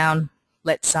 close it down,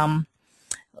 let's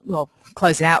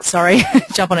close it out, sorry,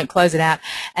 jump on it, close it out,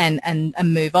 and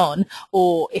move on.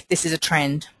 Or if this is a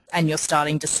trend and you're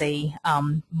starting to see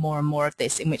more and more of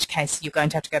this, in which case you're going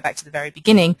to have to go back to the very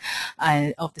beginning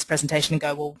of this presentation and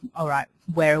go, well, all right,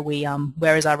 where are we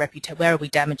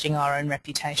damaging our own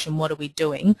reputation? What are we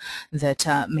doing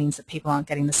that means that people aren't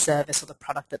getting the service or the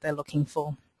product that they're looking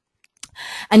for?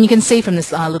 And you can see from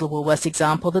this little Woolworths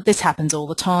example that this happens all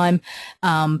the time.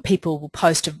 People will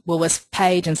post a Woolworths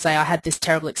page and say, I had this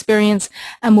terrible experience,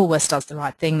 and Woolworths does the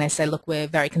right thing. They say, look, we're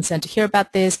very concerned to hear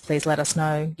about this. Please let us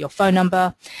know your phone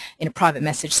number in a private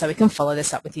message so we can follow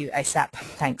this up with you ASAP.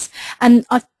 Thanks. And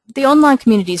the online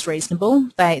community is reasonable.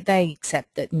 They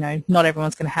accept that not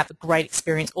everyone's going to have a great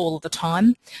experience all of the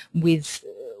time with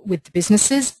the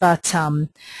businesses, but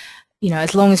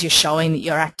as long as you're showing that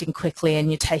you're acting quickly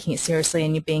and you're taking it seriously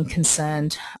and you're being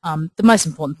concerned, the most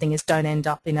important thing is don't end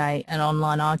up in an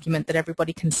online argument that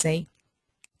everybody can see.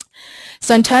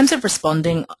 So in terms of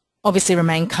responding, obviously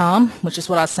remain calm, which is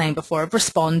what I was saying before.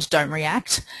 Respond, don't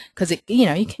react, because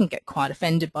you can get quite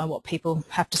offended by what people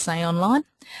have to say online.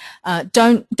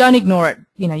 Don't ignore it.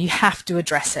 You have to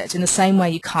address it. In the same way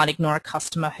you can't ignore a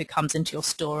customer who comes into your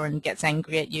store and gets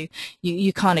angry at you.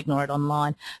 You can't ignore it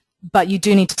online. But you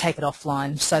do need to take it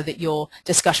offline so that your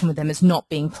discussion with them is not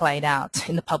being played out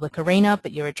in the public arena,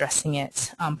 but you're addressing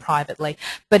it privately.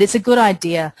 But it's a good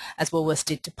idea, as Woolworths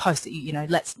did, to post that,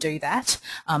 let's do that,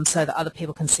 so that other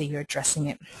people can see you're addressing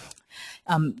it.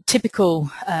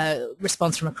 Typical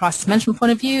response from a crisis management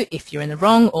point of view: if you're in the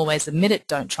wrong, always admit it,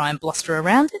 don't try and bluster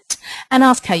around it, and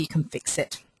ask how you can fix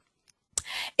it.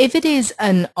 If it is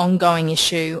an ongoing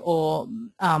issue or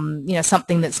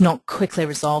something that's not quickly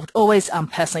resolved, always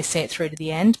personally see it through to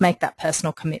the end. Make that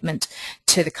personal commitment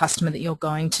to the customer that you're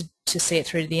going to to see it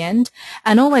through to the end,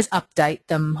 and always update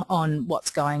them on what's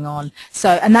going on.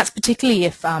 So, and that's particularly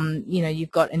if you know,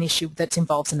 you've got an issue that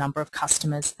involves a number of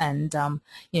customers, and you know,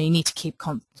 you need to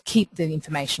keep the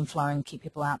information flowing, keep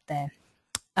people out there.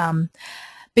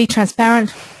 Be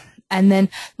transparent. And then,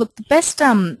 look, the best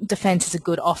defense is a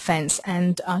good offense,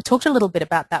 and I talked a little bit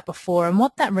about that before, and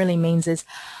what that really means is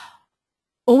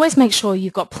always make sure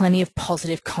you've got plenty of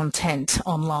positive content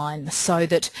online, so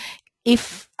that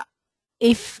if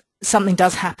something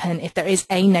does happen, if there is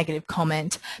a negative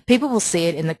comment, people will see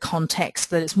it in the context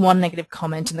that it's one negative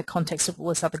comment in the context of all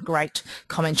this other great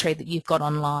commentary that you've got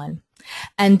online.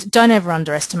 And don't ever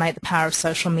underestimate the power of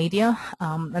social media,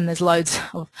 and there's loads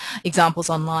of examples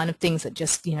online of things that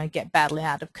just, you know, get badly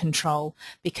out of control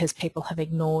because people have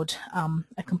ignored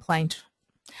a complaint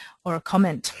or a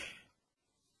comment.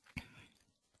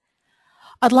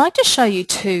 I'd like to show you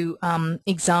two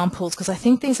examples, because I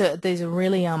think these are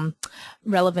really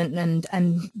relevant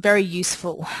and very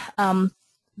useful.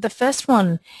 The first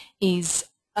one is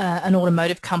an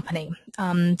automotive company.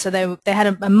 So they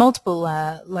had multiple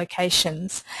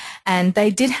locations, and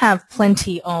they did have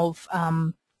plenty of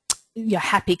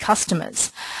happy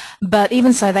customers. But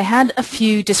even so, they had a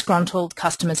few disgruntled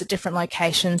customers at different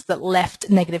locations that left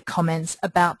negative comments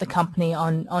about the company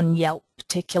on Yelp,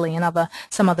 particularly, and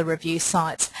some other review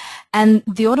sites. And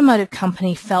the automotive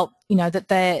company felt, you know, that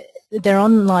their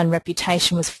online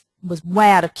reputation was way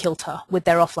out of kilter with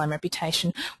their offline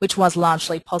reputation, which was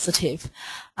largely positive.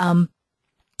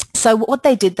 So what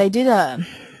they did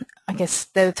I guess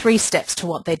there were 3 steps to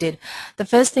what they did. The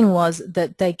first thing was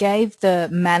that they gave the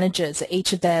managers at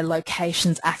each of their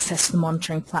locations access to the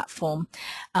monitoring platform,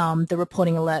 the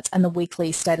reporting alerts and the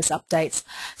weekly status updates,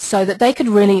 so that they could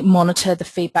really monitor the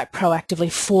feedback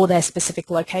proactively for their specific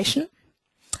location.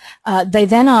 They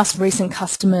then asked recent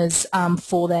customers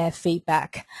for their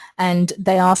feedback, and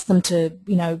they asked them to,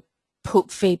 you know,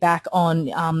 put feedback on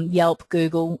Yelp,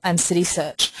 Google, and City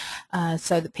Search,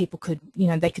 so that people could, you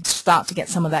know, they could start to get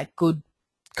some of that good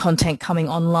content coming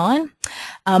online.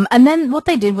 And then what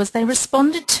they did was they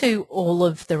responded to all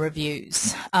of the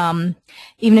reviews.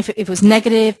 Even if it was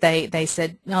negative, they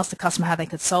said, asked the customer how they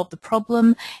could solve the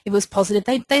problem. If it was positive,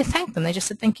 they thanked them. They just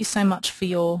said, thank you so much for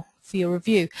your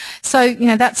review. So, you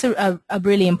know, that's a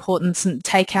really important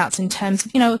takeouts in terms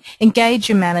of, you know, engage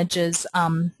your managers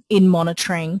in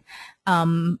monitoring.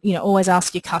 You know, always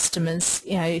ask your customers,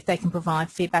 you know, if they can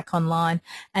provide feedback online,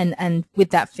 and with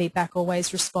that feedback,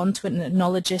 always respond to it and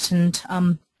acknowledge it,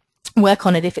 and work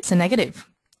on it if it's a negative.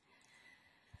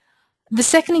 The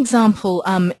second example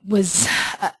was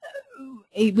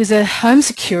it was a home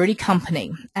security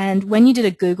company, and when you did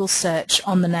a Google search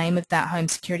on the name of that home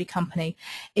security company,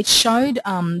 it showed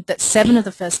that 7 of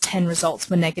the first 10 results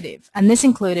were negative, and this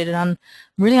included a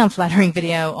really unflattering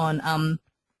video on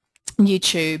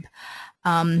YouTube,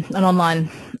 an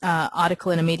online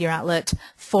article in a media outlet,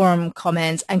 forum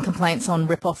comments, and complaints on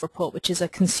Rip-Off Report, which is a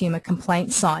consumer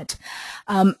complaint site.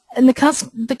 And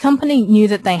the company knew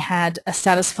that they had a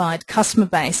satisfied customer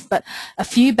base, but a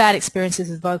few bad experiences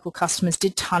with vocal customers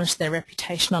did tarnish their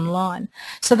reputation online.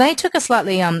 So they took a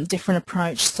slightly different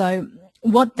approach. So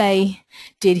what they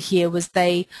did here was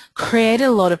they created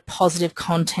a lot of positive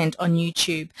content on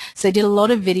YouTube. So they did a lot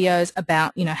of videos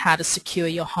about, you know, how to secure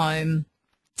your home,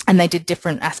 and they did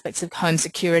different aspects of home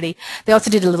security. They also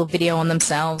did a little video on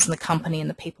themselves and the company and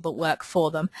the people that work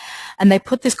for them. And they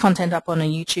put this content up on a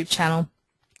YouTube channel.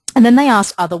 And then they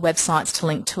asked other websites to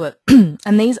link to it.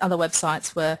 And these other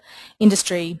websites were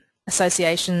industry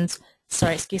associations,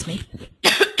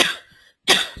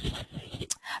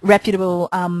 reputable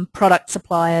product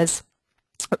suppliers,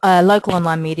 local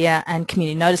online media, and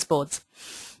community notice boards.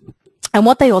 And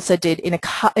what they also did in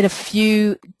a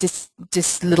few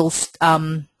little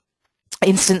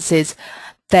instances,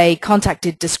 they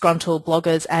contacted disgruntled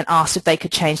bloggers and asked if they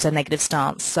could change their negative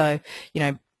stance. So, you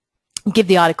know, give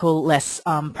the article less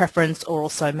preference, or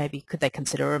also maybe could they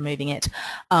consider removing it.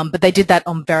 But they did that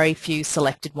on very few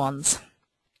selected ones.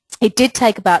 It did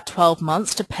take about 12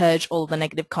 months to purge all the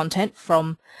negative content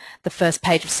from the first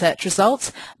page of search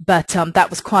results, but that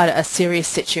was quite a serious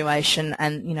situation,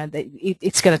 and, you know,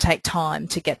 it's going to take time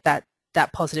to get that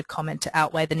positive comment to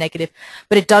outweigh the negative.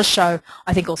 But it does show,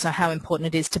 I think, also how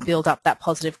important it is to build up that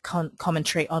positive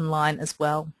commentary online as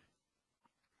well.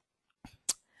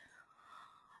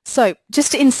 So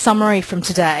just in summary from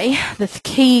today, the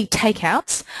key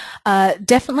takeouts,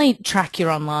 definitely track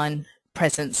your online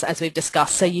presence, as we've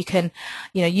discussed. So you can,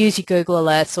 you know, use your Google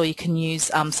alerts, or you can use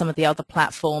some of the other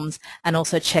platforms, and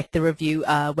also check the review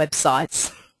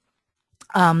websites.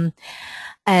 You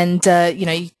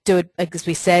know, you do it, as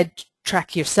we said,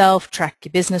 track yourself, track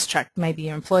your business, track maybe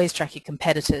your employees, track your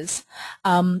competitors.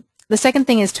 The second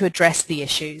thing is to address the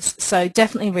issues. So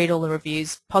definitely read all the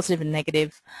reviews, positive and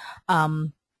negative.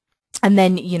 And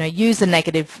then, use the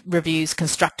negative reviews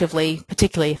constructively,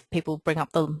 particularly if people bring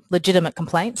up the legitimate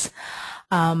complaints,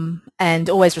 and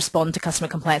always respond to customer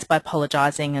complaints by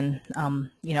apologising and,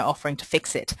 offering to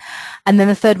fix it. And then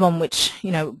the third one, which,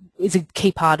 is a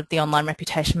key part of the online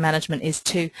reputation management, is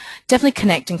to definitely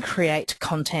connect and create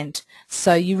content.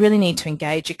 So you really need to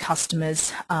engage your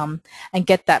customers and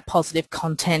get that positive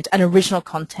content and original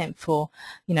content for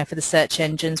the search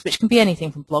engines, which can be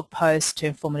anything from blog posts to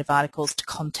informative articles to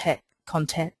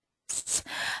contests.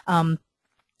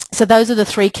 So those are the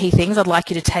three key things I'd like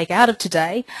you to take out of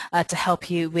today to help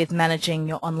you with managing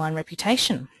your online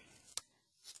reputation.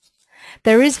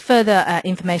 There is further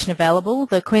information available.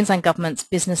 The Queensland Government's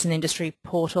Business and Industry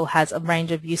Portal has a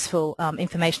range of useful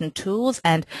information and tools,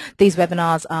 and these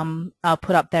webinars are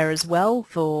put up there as well.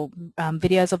 For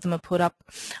videos of them are put up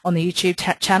on the YouTube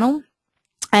channel,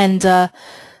 and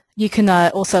you can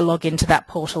also log into that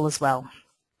portal as well.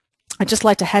 I'd just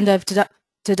like to hand over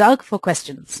to Doug for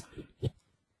questions.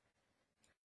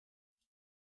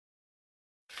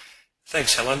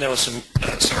 Thanks, Helen. There was some.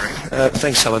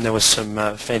 Thanks, Helen. There was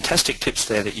some fantastic tips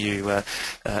there that you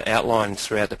outlined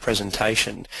throughout the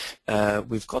presentation.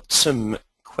 We've got some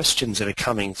questions that are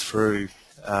coming through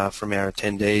from our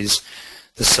attendees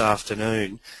this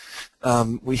afternoon.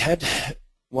 We had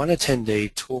one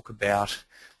attendee talk about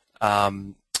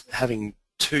having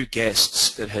two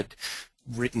guests that had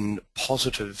written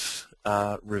positive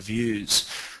reviews.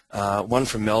 One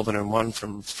from Melbourne and one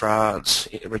from France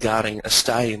regarding a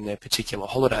stay in their particular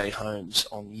holiday homes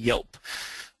on Yelp,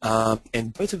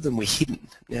 and both of them were hidden.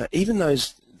 Now, even though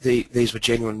these were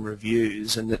genuine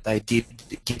reviews and that they did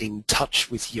get in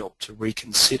touch with Yelp to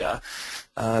reconsider,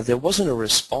 there wasn't a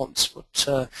response. But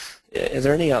are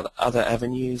there any other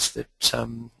avenues that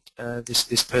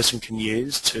this person can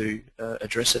use to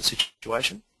address that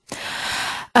situation?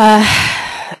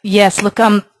 Yes, look,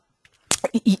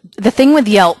 the thing with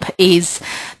Yelp is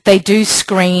they do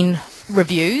screen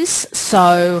reviews,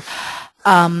 so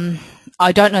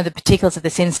I don't know the particulars of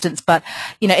this instance, but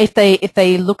if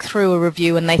they look through a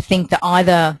review and they think that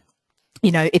either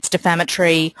it's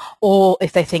defamatory, or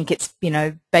if they think it's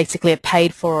basically a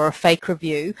paid for or a fake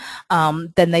review,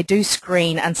 then they do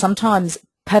screen, and sometimes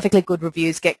perfectly good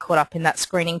reviews get caught up in that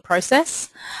screening process.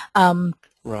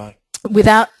 Right.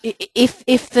 Without if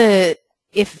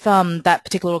that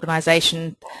particular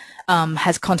organisation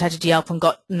has contacted Yelp and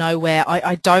got nowhere,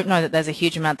 I don't know that there's a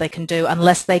huge amount they can do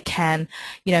unless they can,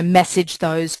 message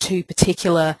those two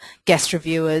particular guest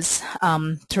reviewers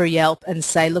through Yelp and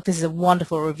say, look, this is a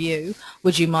wonderful review.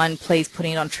 Would you mind please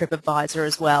putting it on TripAdvisor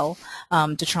as well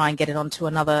to try and get it onto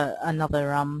another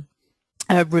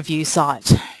review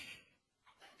site.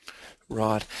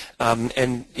 Right.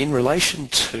 And in relation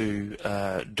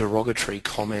to derogatory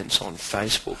comments on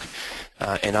Facebook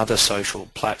and other social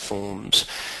platforms,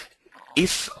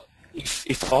 if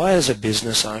I as a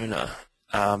business owner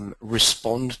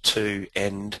respond to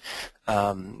and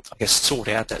I guess sort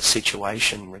out that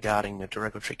situation regarding the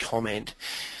derogatory comment,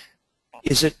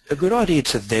 is it a good idea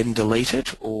to then delete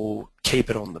it or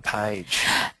keep it on the page?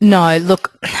 No,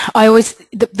 look,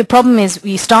 the problem is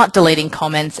you start deleting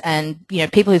comments and,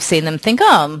 people who've seen them think,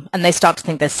 and they start to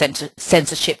think there's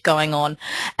censorship going on.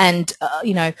 And,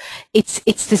 it's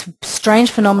this strange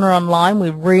phenomenon online.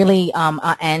 We really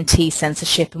are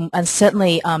anti-censorship, and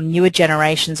certainly newer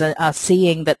generations are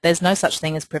seeing that there's no such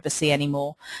thing as privacy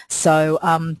anymore. So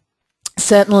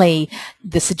certainly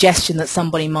the suggestion that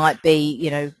somebody might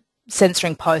be,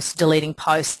 censoring posts, deleting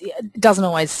posts, it doesn't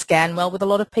always scan well with a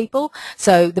lot of people.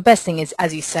 So the best thing is,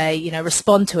 as you say,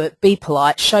 respond to it, be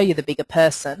polite, show you're the bigger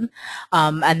person,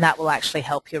 and that will actually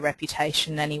help your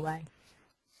reputation anyway.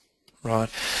 Right.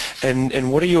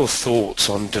 And what are your thoughts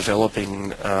on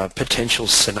developing potential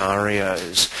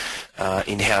scenarios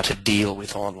in how to deal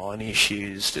with online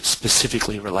issues that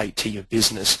specifically relate to your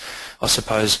business? I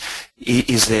suppose,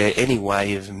 is there any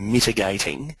way of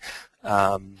mitigating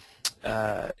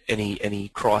any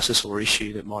crisis or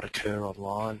issue that might occur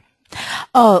online?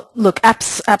 Oh, look,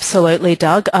 absolutely,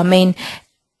 Doug. I mean,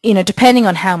 depending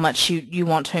on how much you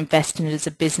want to invest in it as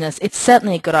a business, it's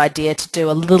certainly a good idea to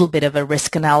do a little bit of a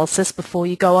risk analysis before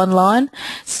you go online.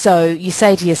 So you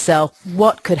say to yourself,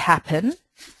 what could happen?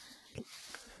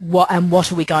 What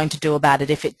are we going to do about it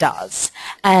if it does?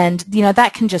 And,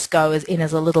 that can just go as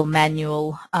a little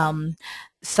manual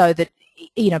so that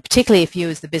particularly if you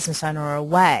as the business owner are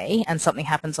away and something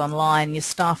happens online, your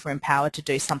staff are empowered to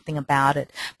do something about it.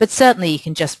 But certainly you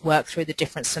can just work through the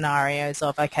different scenarios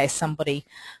of, okay, somebody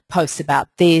posts about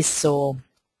this, or,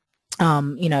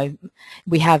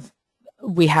 we have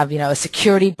a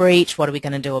security breach. What are we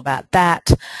going to do about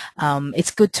that?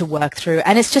 It's good to work through,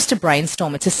 and it's just a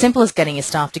brainstorm. It's as simple as getting your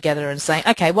staff together and saying,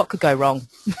 okay, what could go wrong?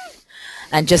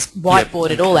 And just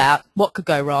whiteboard it all out, what could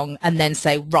go wrong, and then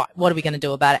say, right, what are we going to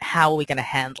do about it? How are we going to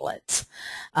handle it?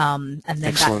 And then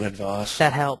excellent advice.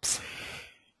 That helps.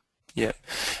 Yeah.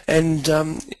 And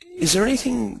is there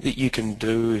anything that you can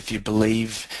do if you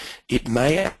believe it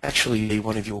may actually be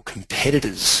one of your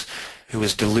competitors who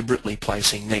is deliberately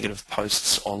placing negative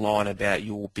posts online about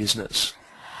your business?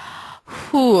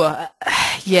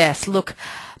 Yes, look,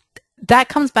 that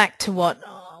comes back to what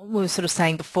we were sort of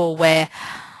saying before, where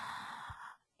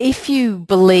if you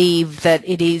believe that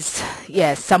it is,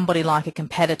 somebody like a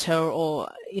competitor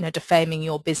or, defaming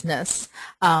your business,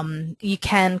 you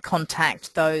can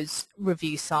contact those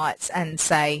review sites and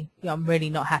say, I'm really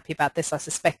not happy about this. I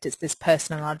suspect it's this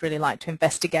person and I'd really like to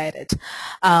investigate it.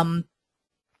 And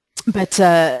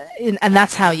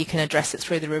that's how you can address it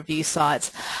through the review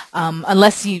sites,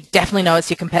 unless you definitely know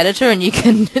it's your competitor and you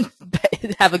can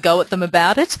have a go at them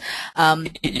about it.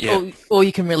 All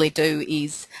you can really do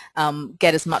is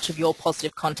get as much of your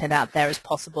positive content out there as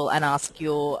possible and ask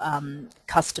your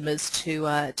customers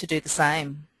to do the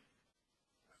same.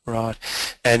 Right.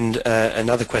 And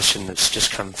another question that's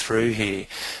just come through here.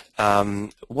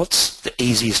 What's the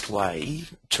easiest way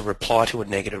to reply to a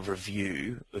negative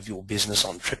review of your business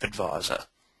on TripAdvisor?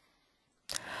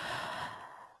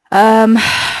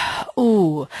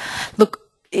 Look,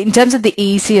 in terms of the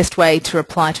easiest way to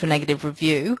reply to a negative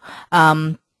review,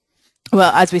 well,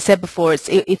 as we said before,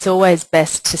 it's always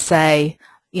best to say,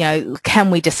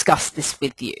 can we discuss this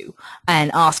with you,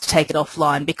 and ask to take it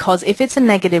offline, because if it's a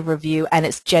negative review and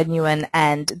it's genuine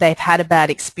and they've had a bad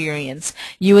experience,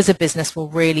 you as a business will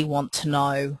really want to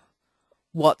know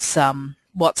what's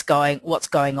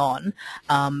going on.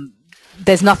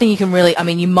 There's nothing you can really,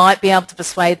 you might be able to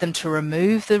persuade them to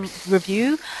remove the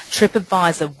review.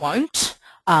 TripAdvisor won't.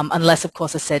 Unless, of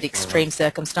course, I said extreme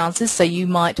circumstances. So you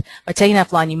might, by taking it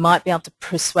offline, you might be able to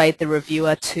persuade the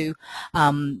reviewer to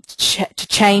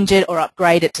change it or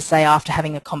upgrade it to say, after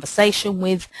having a conversation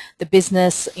with the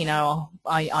business,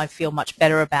 I feel much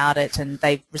better about it, and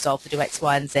they've resolved to do X,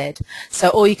 Y, and Z. So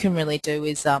all you can really do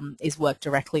is work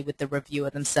directly with the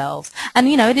reviewer themselves. And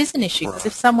it is an issue, because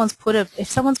if someone's put a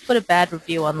bad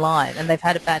review online and they've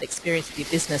had a bad experience with your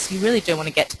business, you really do want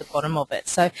to get to the bottom of it.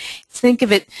 So think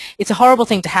of it, it's a horrible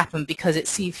thing to happen, because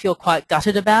you feel quite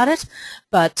gutted about it,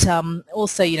 but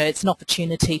also it's an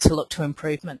opportunity to look to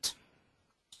improvement.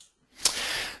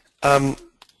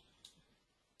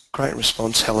 Great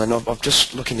response, Helen. I'm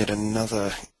just looking at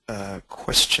another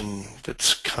question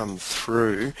that's come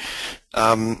through.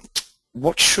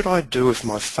 What should I do if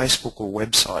my Facebook or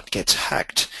website gets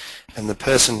hacked and the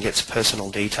person gets personal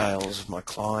details of my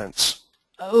clients?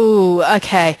 Oh,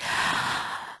 okay.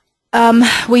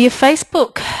 Well, your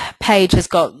Facebook page has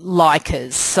got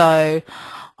likers, so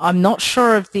I'm not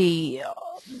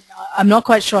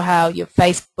quite sure how your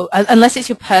Facebook, unless it's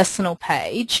your personal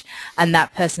page and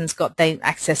that person's got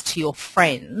access to your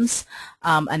friends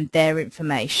and their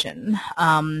information.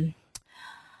 I'm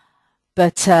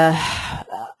not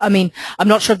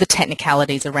sure of the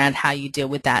technicalities around how you deal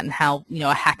with that and how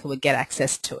a hacker would get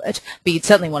access to it. But you'd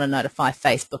certainly want to notify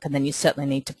Facebook, and then you certainly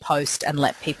need to post and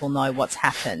let people know what's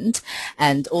happened,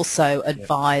 and also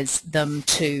advise them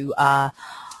to,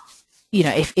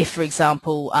 if for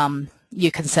example you're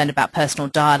concerned about personal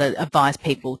data, advise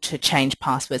people to change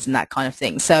passwords and that kind of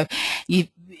thing. So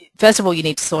first of all, you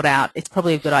need to sort out, it's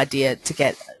probably a good idea to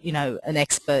get an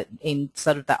expert in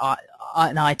sort of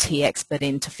an IT expert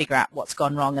in to figure out what's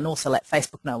gone wrong, and also let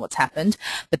Facebook know what's happened.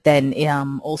 But then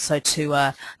also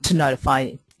to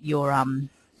notify your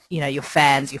your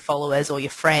fans, your followers, or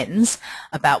your friends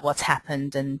about what's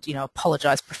happened, and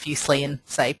apologise profusely and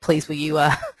say, please will you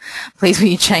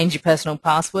change your personal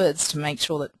passwords to make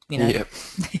sure that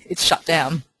it's shut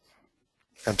down.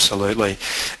 Absolutely.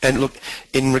 And look,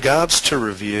 in regards to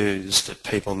reviews that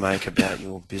people make about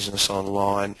your business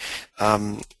online,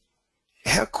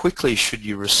 how quickly should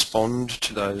you respond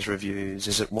to those reviews?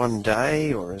 Is it one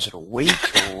day, or is it a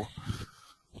week? Or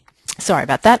sorry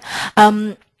about that.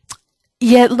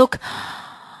 Yeah, look,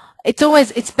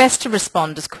 it's best to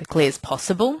respond as quickly as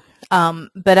possible.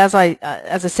 But as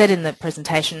I said in the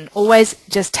presentation, always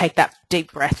just take that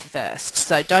deep breath first.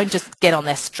 So don't just get on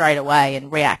there straight away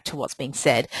and react to what's being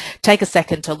said. Take a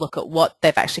second to look at what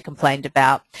they've actually complained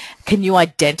about. Can you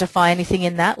identify anything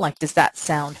in that? Like, does that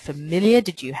sound familiar?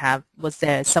 Was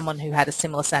there someone who had a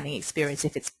similar sounding experience?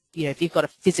 If it's, if you've got a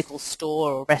physical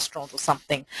store or restaurant or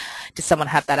something, does someone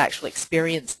have that actual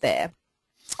experience there?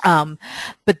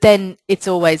 But then it's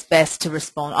always best to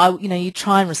respond. You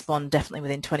try and respond definitely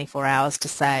within 24 hours to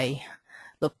say,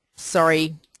 look,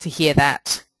 sorry to hear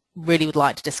that. Really would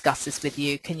like to discuss this with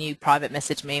you. Can you private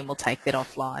message me and we'll take that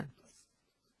offline?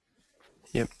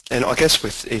 Yep, and I guess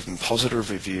with even positive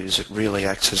reviews, it really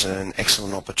acts as an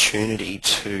excellent opportunity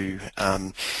to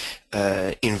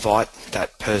invite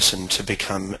that person to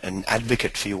become an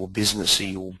advocate for your business or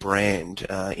your brand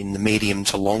in the medium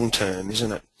to long term,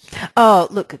 isn't it? Oh,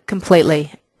 look,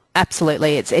 completely.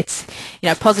 Absolutely. It's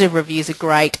positive reviews are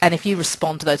great, and if you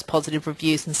respond to those positive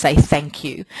reviews and say thank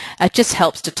you, it just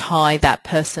helps to tie that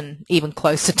person even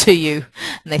closer to you,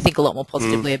 and they think a lot more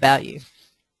positively about you.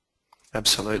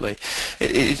 Absolutely.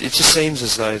 It just seems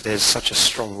as though there's such a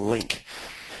strong link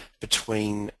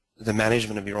between the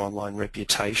management of your online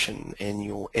reputation and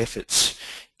your efforts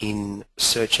in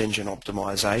search engine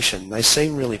optimization. They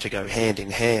seem really to go hand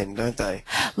in hand, don't they?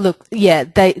 Look, yeah,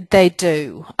 they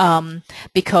do,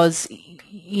 because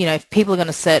if people are going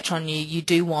to search on you, you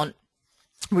do want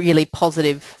really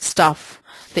positive stuff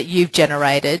that you've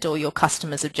generated or your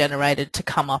customers have generated to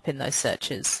come up in those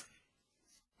searches.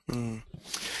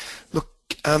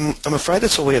 I'm afraid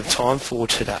that's all we have time for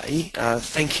today.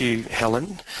 Thank you,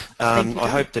 Helen. Thank you, I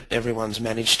hope that everyone's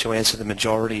managed to answer the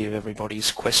majority of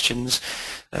everybody's questions.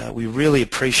 We really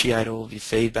appreciate all of your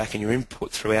feedback and your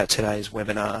input throughout today's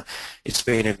webinar. It's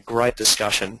been a great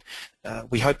discussion.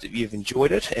 We hope that you've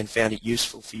enjoyed it and found it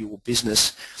useful for your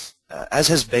business. As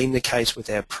has been the case with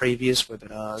our previous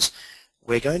webinars,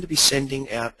 we're going to be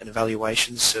sending out an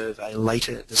evaluation survey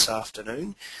later this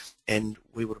afternoon, and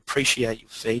we would appreciate your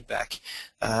feedback.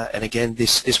 And again,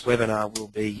 this webinar will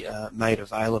be made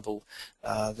available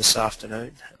this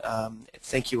afternoon.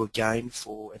 Thank you again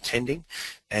for attending,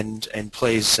 and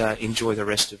please enjoy the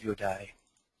rest of your day.